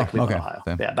 just outside of Cleveland, Ohio.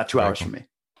 Same. Yeah, about 2 hours from me.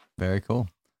 Very cool.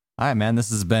 All right, man, this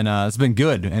has been it's been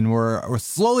good. And we're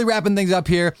slowly wrapping things up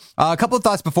here. A couple of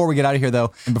thoughts before we get out of here,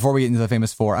 though, and before we get into the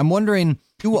famous four. I'm wondering,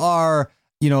 you are,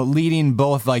 leading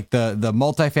both like the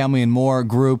multifamily and more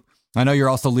group. I know you're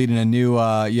also leading a new,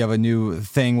 you have a new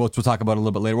thing, which we'll talk about a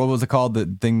little bit later. What was it called? The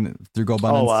thing through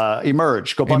GoBundance?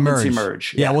 Emerge. GoBundance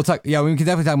Emerge. Yeah, we'll talk. Yeah, we can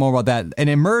definitely talk more about that. And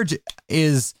Emerge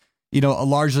is,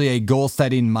 largely a goal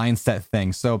setting mindset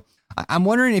thing. So I'm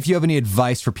wondering if you have any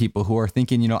advice for people who are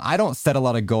thinking, I don't set a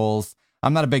lot of goals.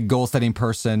 I'm not a big goal setting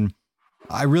person.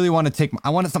 I really want to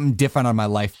I want something different on my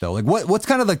life though. Like what's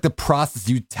kind of like the process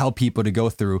you tell people to go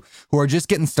through who are just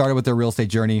getting started with their real estate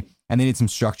journey and they need some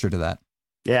structure to that?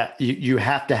 Yeah, you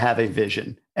have to have a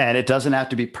vision and it doesn't have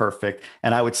to be perfect.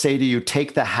 And I would say to you,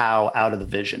 take the how out of the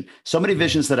vision. So many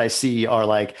visions that I see are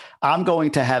like, I'm going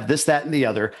to have this, that, and the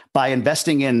other by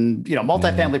investing in,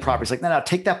 multifamily properties. Like, no,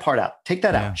 take that part out. Take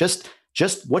that out. Just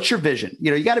what's your vision?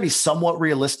 You got to be somewhat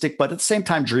realistic, but at the same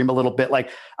time, dream a little bit. Like,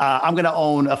 I'm going to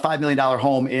own a $5 million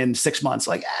home in 6 months.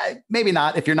 Like, maybe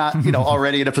not if you're not,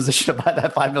 already in a position to buy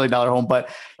that $5 million home.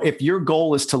 But if your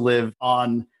goal is to live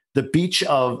on the beach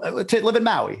to live in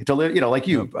Maui, to live, like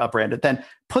you, Brandon, then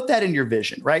put that in your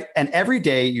vision, right? And every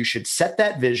day you should set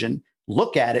that vision,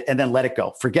 look at it, and then let it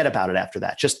go. Forget about it after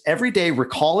that. Just every day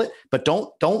recall it, but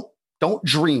don't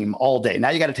dream all day. Now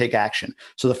you got to take action.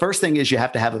 So the first thing is you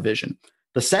have to have a vision.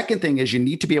 The second thing is you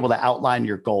need to be able to outline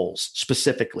your goals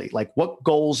specifically, like what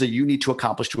goals that you need to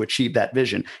accomplish to achieve that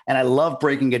vision. And I love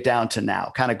breaking it down to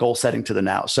now, kind of goal setting to the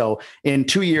now. So in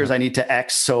 2 years, I need to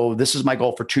X. So this is my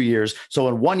goal for 2 years. So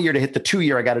in 1 year to hit the 2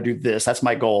 year, I got to do this. That's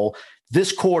my goal.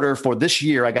 This quarter for this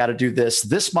year, I got to do this.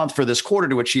 This month for this quarter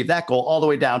to achieve that goal, all the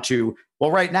way down to,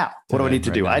 right now, what do I need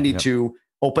to do? I need to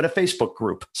open a Facebook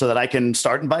group so that I can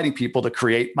start inviting people to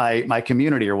create my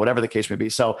community or whatever the case may be.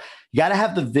 So you got to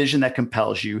have the vision that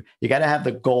compels you. You got to have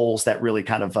the goals that really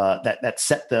kind of that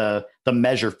set the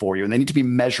measure for you, and they need to be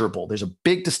measurable. There's a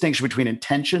big distinction between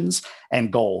intentions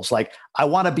and goals. Like, I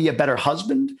want to be a better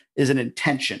husband is an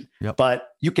intention,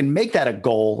 but you can make that a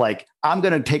goal. Like, I'm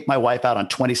going to take my wife out on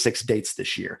 26 dates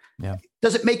this year. Yeah.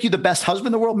 Does it make you the best husband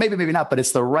in the world? Maybe, maybe not, but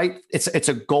it's it's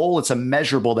a goal. It's a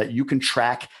measurable that you can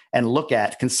track and look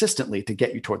at consistently to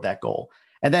get you toward that goal.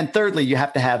 And then thirdly, you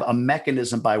have to have a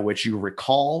mechanism by which you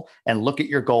recall and look at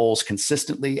your goals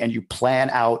consistently, and you plan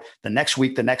out the next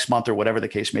week, the next month, or whatever the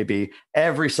case may be.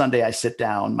 Every Sunday I sit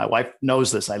down, my wife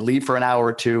knows this. I leave for an hour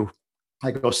or two.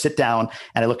 I go sit down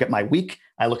and I look at my week.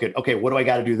 I look at, okay, what do I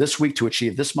got to do this week to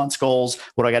achieve this month's goals?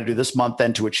 What do I got to do this month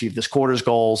then to achieve this quarter's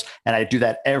goals? And I do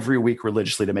that every week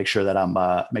religiously to make sure that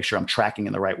I'm tracking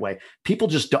in the right way. People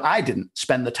just don't, I didn't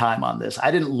spend the time on this.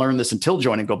 I didn't learn this until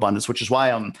joining GoBundance, which is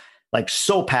why I'm like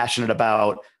so passionate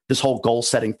about this whole goal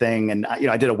setting thing. And,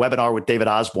 I did a webinar with David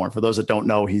Osborne. For those that don't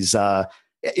know, he's,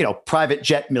 private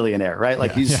jet millionaire, right?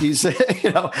 Like he's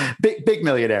big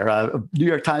millionaire, New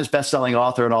York Times bestselling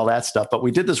author and all that stuff. But we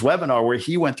did this webinar where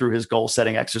he went through his goal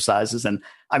setting exercises. And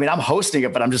I mean, I'm hosting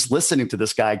it, but I'm just listening to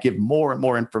this guy give more and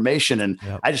more information. And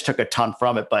I just took a ton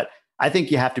from it. But I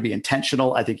think you have to be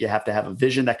intentional. I think you have to have a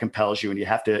vision that compels you, and you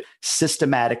have to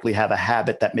systematically have a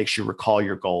habit that makes you recall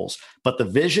your goals. But the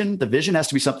vision has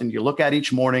to be something you look at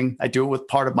each morning. I do it with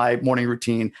part of my morning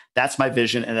routine. That's my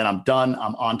vision. And then I'm done.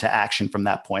 I'm on to action from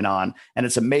that point on. And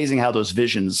it's amazing how those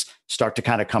visions start to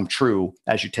kind of come true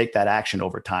as you take that action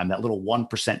over time. That little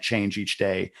 1% change each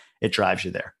day, it drives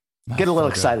you there. Get a little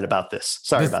excited about this.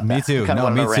 Sorry about that. Me too. No,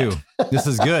 me too. This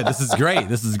is good. This is great.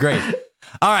 This is great.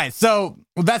 All right. So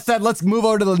with that said, let's move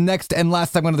over to the next and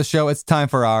last segment of the show. It's time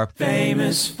for our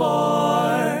Famous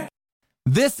Four.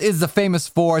 This is the Famous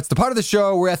Four. It's the part of the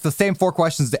show where we ask the same 4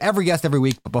 questions to every guest every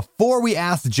week. But before we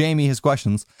ask Jamie his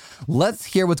questions, let's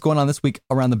hear what's going on this week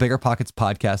around the Bigger Pockets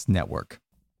Podcast Network.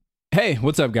 Hey,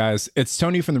 what's up, guys? It's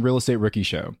Tony from the Real Estate Rookie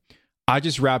Show. I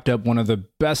just wrapped up one of the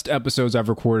best episodes I've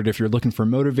recorded if you're looking for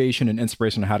motivation and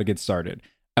inspiration on how to get started.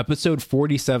 Episode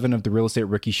 47 of the Real Estate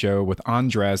Rookie Show with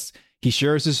Andres. He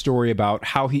shares his story about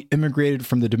how he immigrated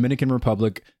from the Dominican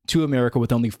Republic to America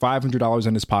with only $500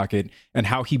 in his pocket and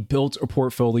how he built a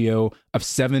portfolio of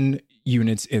 7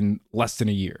 units in less than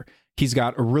a year. He's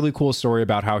got a really cool story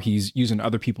about how he's using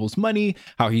other people's money,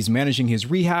 how he's managing his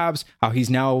rehabs, how he's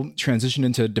now transitioned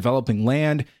into developing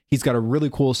land. He's got a really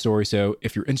cool story. So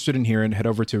if you're interested in hearing, head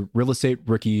over to Real Estate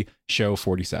Rookie Show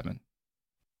 47.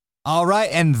 All right.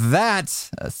 And that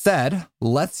said,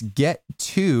 let's get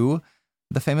to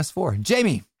the Famous Four.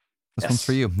 Jamie, this one's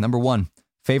for you. Number 1,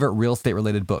 favorite real estate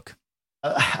related book.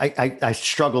 I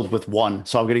struggled with one,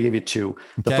 so I'm going to give you 2.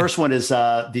 The first one is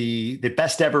the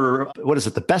best ever. What is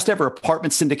it? The best ever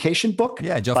apartment syndication book.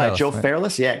 Yeah, by Joe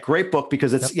Fairless. Yeah, great book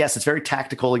because it's very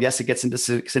tactical. Yes, it gets into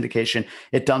syndication.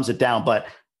 It dumbs it down, but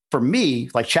for me,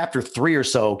 like chapter 3 or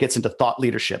so gets into thought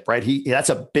leadership, right? That's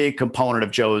a big component of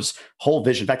Joe's whole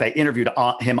vision. In fact, I interviewed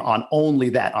him on only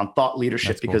that, on thought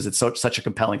leadership, because it's such a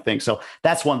compelling thing. So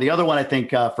that's one. The other one, I think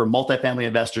for multifamily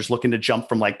investors looking to jump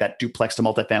from like that duplex to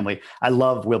multifamily, I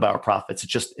love Wheelbarrow Profits.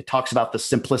 It talks about the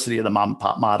simplicity of the mom and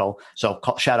pop model. So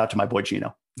shout out to my boy,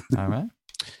 Gino. All right.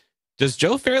 Does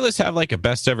Joe Fairless have like a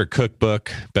best ever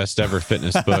cookbook, best ever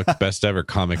fitness book, best ever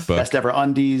comic book, best ever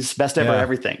undies, best ever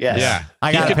everything? Yes. Yeah.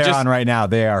 I got a pair on right now.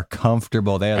 They are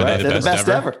comfortable. They're the best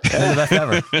ever. They're the best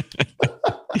ever.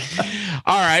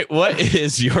 All right. What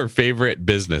is your favorite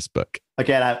business book?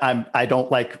 Again, I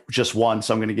don't like just one,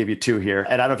 so I'm going to give you 2 here.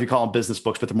 And I don't know if you call them business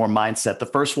books, but they're more mindset. The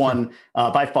first one,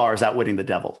 by far, is Outwitting the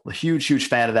Devil. A huge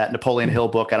fan of that Napoleon Hill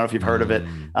book. I don't know if you've heard of it.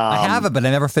 I have it, but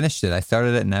I never finished it. I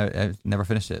started it and I never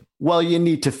finished it. Well, you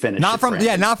need to finish. Not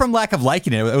from lack of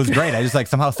liking it. It was great. I just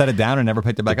somehow set it down and never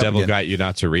picked it back up. The devil again. got you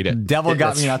not to read it. Devil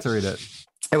got me not to read it.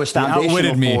 It was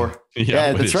foundational for.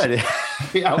 Yeah, that's right.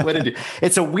 He outwitted you.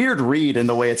 It's a weird read in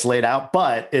the way it's laid out,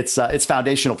 but it's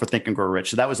foundational for Think and Grow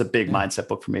Rich. So that was a big mindset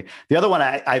book for me. The other one,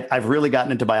 I've really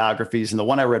gotten into biographies, and the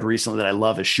one I read recently that I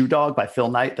love is Shoe Dog by Phil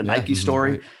Knight, the Nike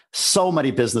story. Right. So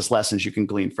many business lessons you can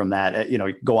glean from that.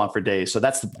 Go on for days. So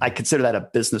I consider that a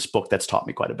business book that's taught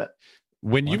me quite a bit.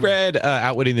 When you read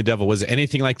Outwitting the Devil, was it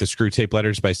anything like the Screw Tape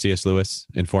Letters by C.S. Lewis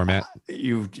in format?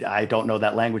 I don't know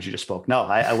that language you just spoke. No,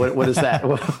 what is that?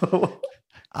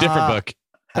 Different book.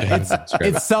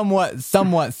 It's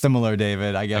somewhat similar,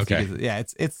 David. I guess. Okay.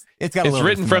 It's got. It's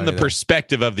written from the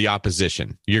perspective of the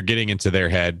opposition. You're getting into their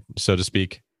head, so to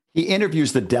speak. He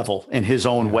interviews the devil in his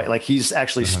own way. Like he's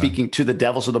actually speaking to the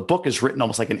devil. So the book is written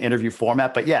almost like an interview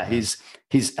format. But yeah, he's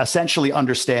essentially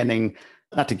understanding.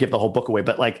 Not to give the whole book away,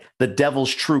 but like the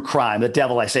devil's true crime, the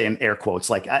devil, I say in air quotes,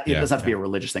 like it doesn't have to be a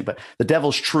religious thing, but the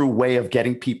devil's true way of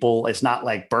getting people, it's not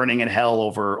like burning in hell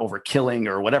over killing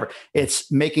or whatever. It's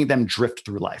making them drift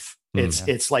through life.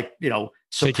 It's like,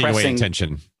 suppressing taking away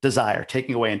intention, desire,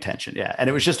 taking away intention. Yeah. And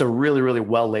it was just a really, really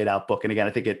well laid out book. And again,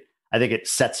 I think it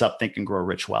sets up Think and Grow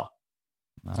Rich well.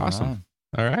 Awesome.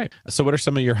 All right. So what are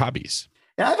some of your hobbies?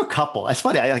 Yeah, I have a couple. It's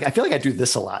funny. I feel like I do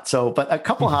this a lot. But a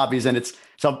couple hobbies, and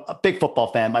I'm a big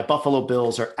football fan. My Buffalo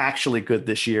Bills are actually good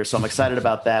this year, so I'm excited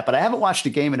about that. But I haven't watched a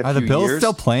game in a few years. Are the Bills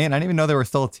still playing? I didn't even know they were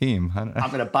still a team. I'm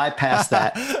going to bypass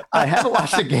that. I haven't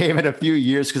watched a game in a few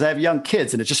years because I have young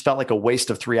kids, and it just felt like a waste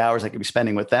of 3 hours I could be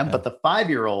spending with them. Yeah. But the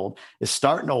 5-year-old is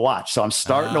starting to watch, so I'm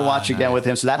starting to watch again with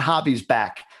him. So that hobby's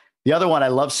back. The other one, I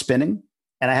love spinning.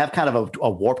 And I have kind of a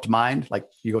warped mind, like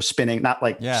you go spinning, not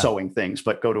like sewing things,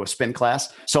 but go to a spin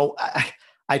class. So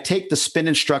I take the spin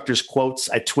instructor's quotes,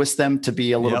 I twist them to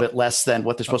be a little bit less than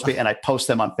what they're supposed to be, and I post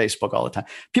them on Facebook all the time.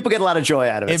 People get a lot of joy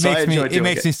out of it. It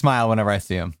makes me smile whenever I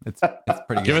see them. It's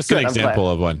pretty good. Give us an example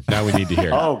of one. Now we need to hear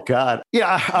it. Oh, God.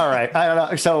 Yeah. All right. I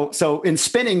don't know. So in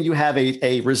spinning, you have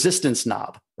a resistance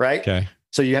knob, right? Okay.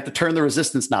 So you have to turn the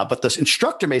resistance knob, but the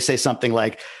instructor may say something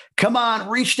like, come on,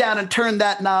 reach down and turn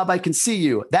that knob. I can see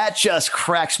you. That just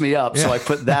cracks me up. Yeah. So I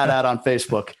put that out on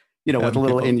Facebook, with a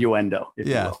little innuendo.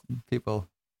 People.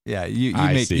 Yeah.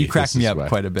 You crack me up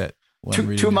quite a bit.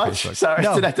 Too much. Facebook. Sorry.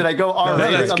 No. Did I go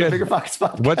R-rated on the Bigger Pockets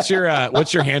podcast?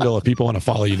 What's your handle if people want to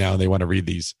follow you now and they want to read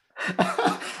these?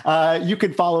 You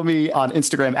can follow me on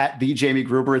Instagram at the Jamie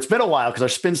Gruber. It's been a while because our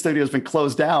spin studio has been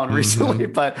closed down recently,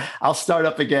 but I'll start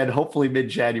up again hopefully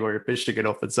mid-January if Michigan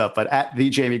opens up. But at the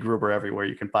Jamie Gruber everywhere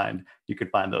you can find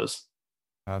those.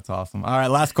 That's awesome. All right,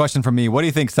 last question from me. What do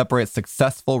you think separates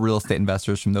successful real estate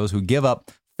investors from those who give up,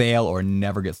 fail, or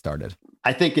never get started?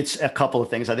 I think it's a couple of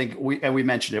things. I think we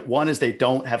mentioned it. One is they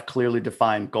don't have clearly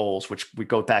defined goals, which we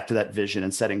go back to that vision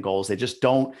and setting goals. They just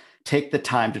don't take the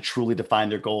time to truly define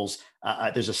their goals.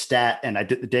 There's a stat, and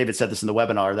David said this in the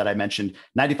webinar that I mentioned,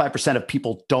 95% of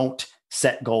people don't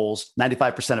set goals.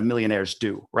 95% of millionaires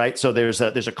do, right? So there's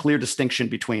a clear distinction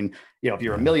between, if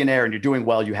you're a millionaire and you're doing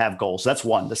well, you have goals. That's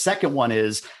one. The second one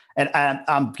is, and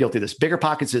I'm guilty of this, Bigger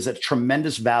Pockets is a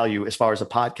tremendous value as far as a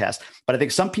podcast. But I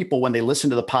think some people, when they listen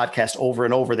to the podcast over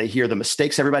and over, they hear the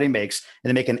mistakes everybody makes, and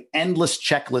they make an endless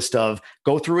checklist of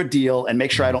go through a deal and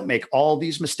make sure I don't make all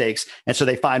these mistakes. And so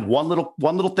they find one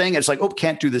little thing, and it's like, oh,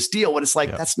 can't do this deal. But it's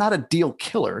like, that's not a deal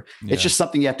killer. Yeah. It's just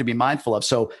something you have to be mindful of.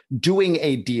 So doing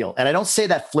a deal, and I don't say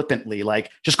that flippantly, like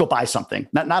just go buy something.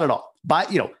 Not at all.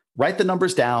 Write the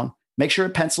numbers down, make sure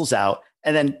it pencils out.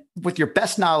 And then with your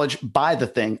best knowledge, buy the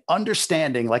thing,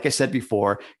 understanding, like I said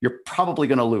before, you're probably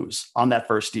going to lose on that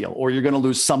first deal, or you're going to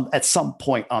lose at some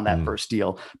point on that first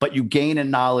deal, but you gain in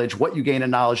knowledge. What you gain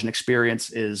in knowledge and experience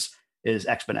is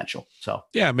exponential. So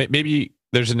yeah, maybe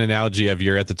there's an analogy of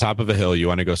you're at the top of a hill, you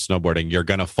want to go snowboarding, you're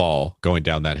going to fall going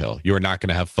down that hill. You are not going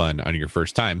to have fun on your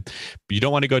first time. But you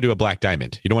don't want to go to a black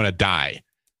diamond. You don't want to die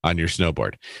on your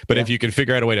snowboard. But if you can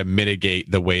figure out a way to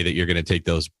mitigate the way that you're going to take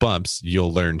those bumps,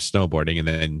 you'll learn snowboarding. And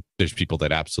then there's people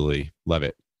that absolutely love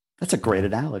it. That's a great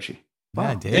analogy.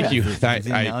 Wow. Thank you.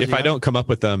 If I don't come up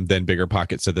with them, then Bigger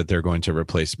Pockets said that they're going to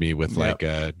replace me with like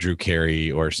Drew Carey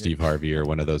or Steve Harvey or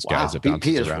one of those guys. That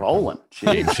BP is rolling.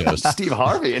 Game shows. Steve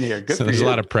Harvey in here. Good so for there's you. a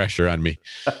lot of pressure on me.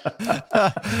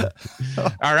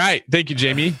 All right. Thank you,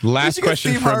 Jamie. Last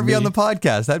question Steve from Harvey me. on the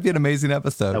podcast. That'd be an amazing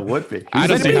episode. That would be. I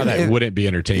don't see how that wouldn't be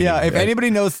entertaining. Yeah. If anybody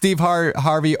knows Steve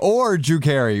Harvey or Drew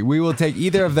Carey, we will take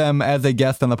either of them as a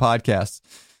guest on the podcast.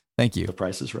 Thank you. The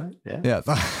price is right. Yeah. Yes.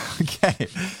 Okay.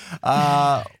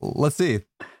 Let's see.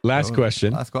 Last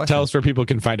question. Tell us where people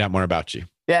can find out more about you.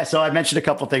 Yeah, so I mentioned a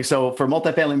couple of things. So for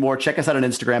Multifamily More, check us out on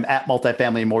Instagram at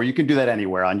Multifamily More. You can do that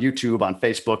anywhere, on YouTube, on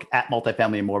Facebook, at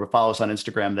Multifamily More, but follow us on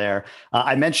Instagram there.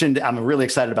 I mentioned I'm really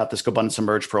excited about this GoBundance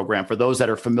Emerge program. For those that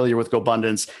are familiar with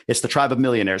GoBundance, it's the tribe of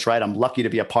millionaires, right? I'm lucky to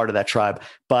be a part of that tribe.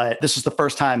 But this is the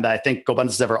first time that I think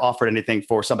GoBundance has ever offered anything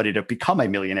for somebody to become a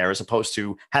millionaire as opposed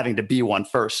to having to be one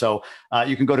first. So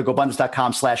you can go to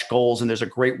GoBundance.com/goals, and there's a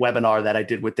great webinar that I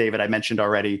did with David, I mentioned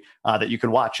already, that you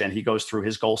can watch. And he goes through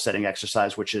his goal setting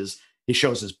exercise, which is he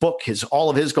shows his book, all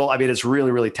of his goal. I mean, it's really,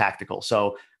 really tactical.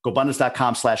 So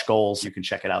GoBundance.com/goals. You can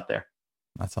check it out there.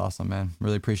 That's awesome, man.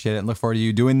 Really appreciate it. And look forward to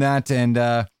you doing that and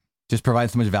just provide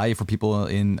so much value for people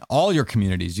in all your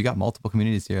communities. You got multiple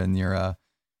communities here, and you're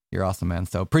awesome, man.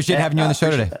 So appreciate having you on the show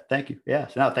today. That. Thank you. Yeah.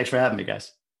 No, thanks for having me,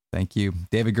 guys. Thank you.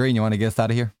 David Green, you want to get us out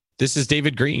of here? This is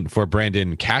David Green for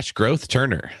Brandon Cash Growth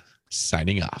Turner,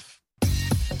 signing off.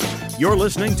 You're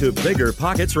listening to Bigger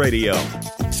Pockets Radio,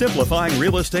 simplifying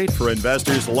real estate for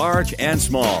investors large and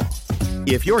small.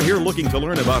 If you're here looking to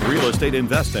learn about real estate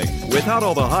investing without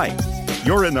all the hype,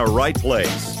 you're in the right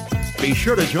place. Be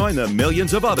sure to join the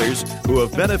millions of others who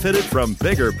have benefited from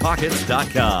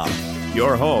BiggerPockets.com,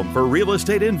 your home for real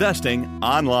estate investing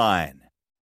online.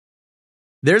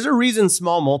 There's a reason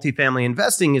small multifamily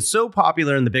investing is so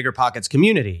popular in the Bigger Pockets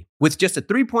community. With just a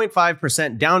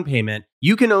 3.5% down payment,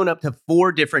 you can own up to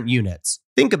 4 different units.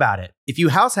 Think about it. If you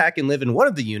house hack and live in one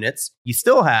of the units, you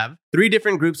still have 3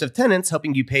 different groups of tenants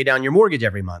helping you pay down your mortgage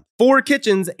every month, 4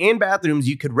 kitchens and bathrooms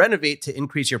you could renovate to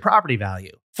increase your property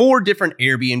value, 4 different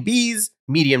Airbnbs,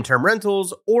 medium-term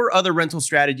rentals, or other rental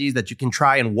strategies that you can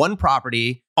try in one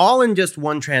property, all in just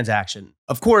one transaction.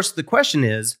 Of course, the question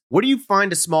is, where do you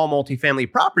find a small multifamily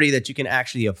property that you can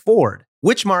actually afford?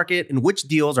 Which market and which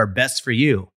deals are best for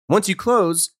you? Once you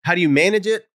close, how do you manage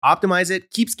it, optimize it,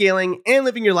 keep scaling, and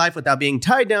living your life without being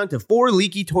tied down to 4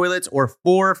 leaky toilets or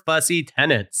 4 fussy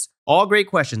tenants? All great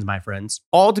questions, my friends.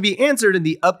 All to be answered in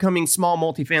the upcoming Small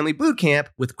Multifamily Bootcamp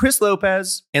with Chris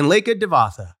Lopez and Leica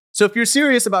Devatha. So if you're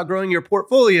serious about growing your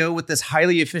portfolio with this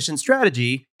highly efficient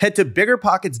strategy, head to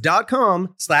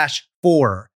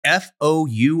biggerpockets.com/4,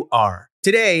 F-O-U-R,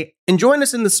 today and join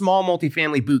us in the Small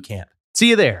Multifamily Bootcamp. See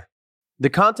you there. The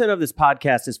content of this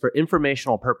podcast is for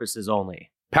informational purposes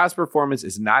only. Past performance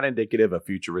is not indicative of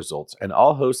future results, and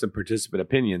all host and participant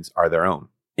opinions are their own.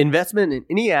 Investment in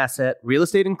any asset, real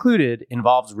estate included,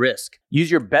 involves risk. Use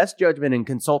your best judgment and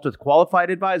consult with qualified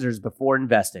advisors before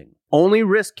investing. Only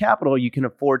risk capital you can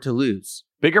afford to lose.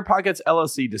 Bigger Pockets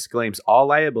LLC disclaims all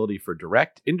liability for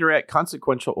direct, indirect,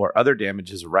 consequential, or other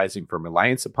damages arising from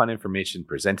reliance upon information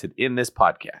presented in this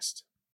podcast.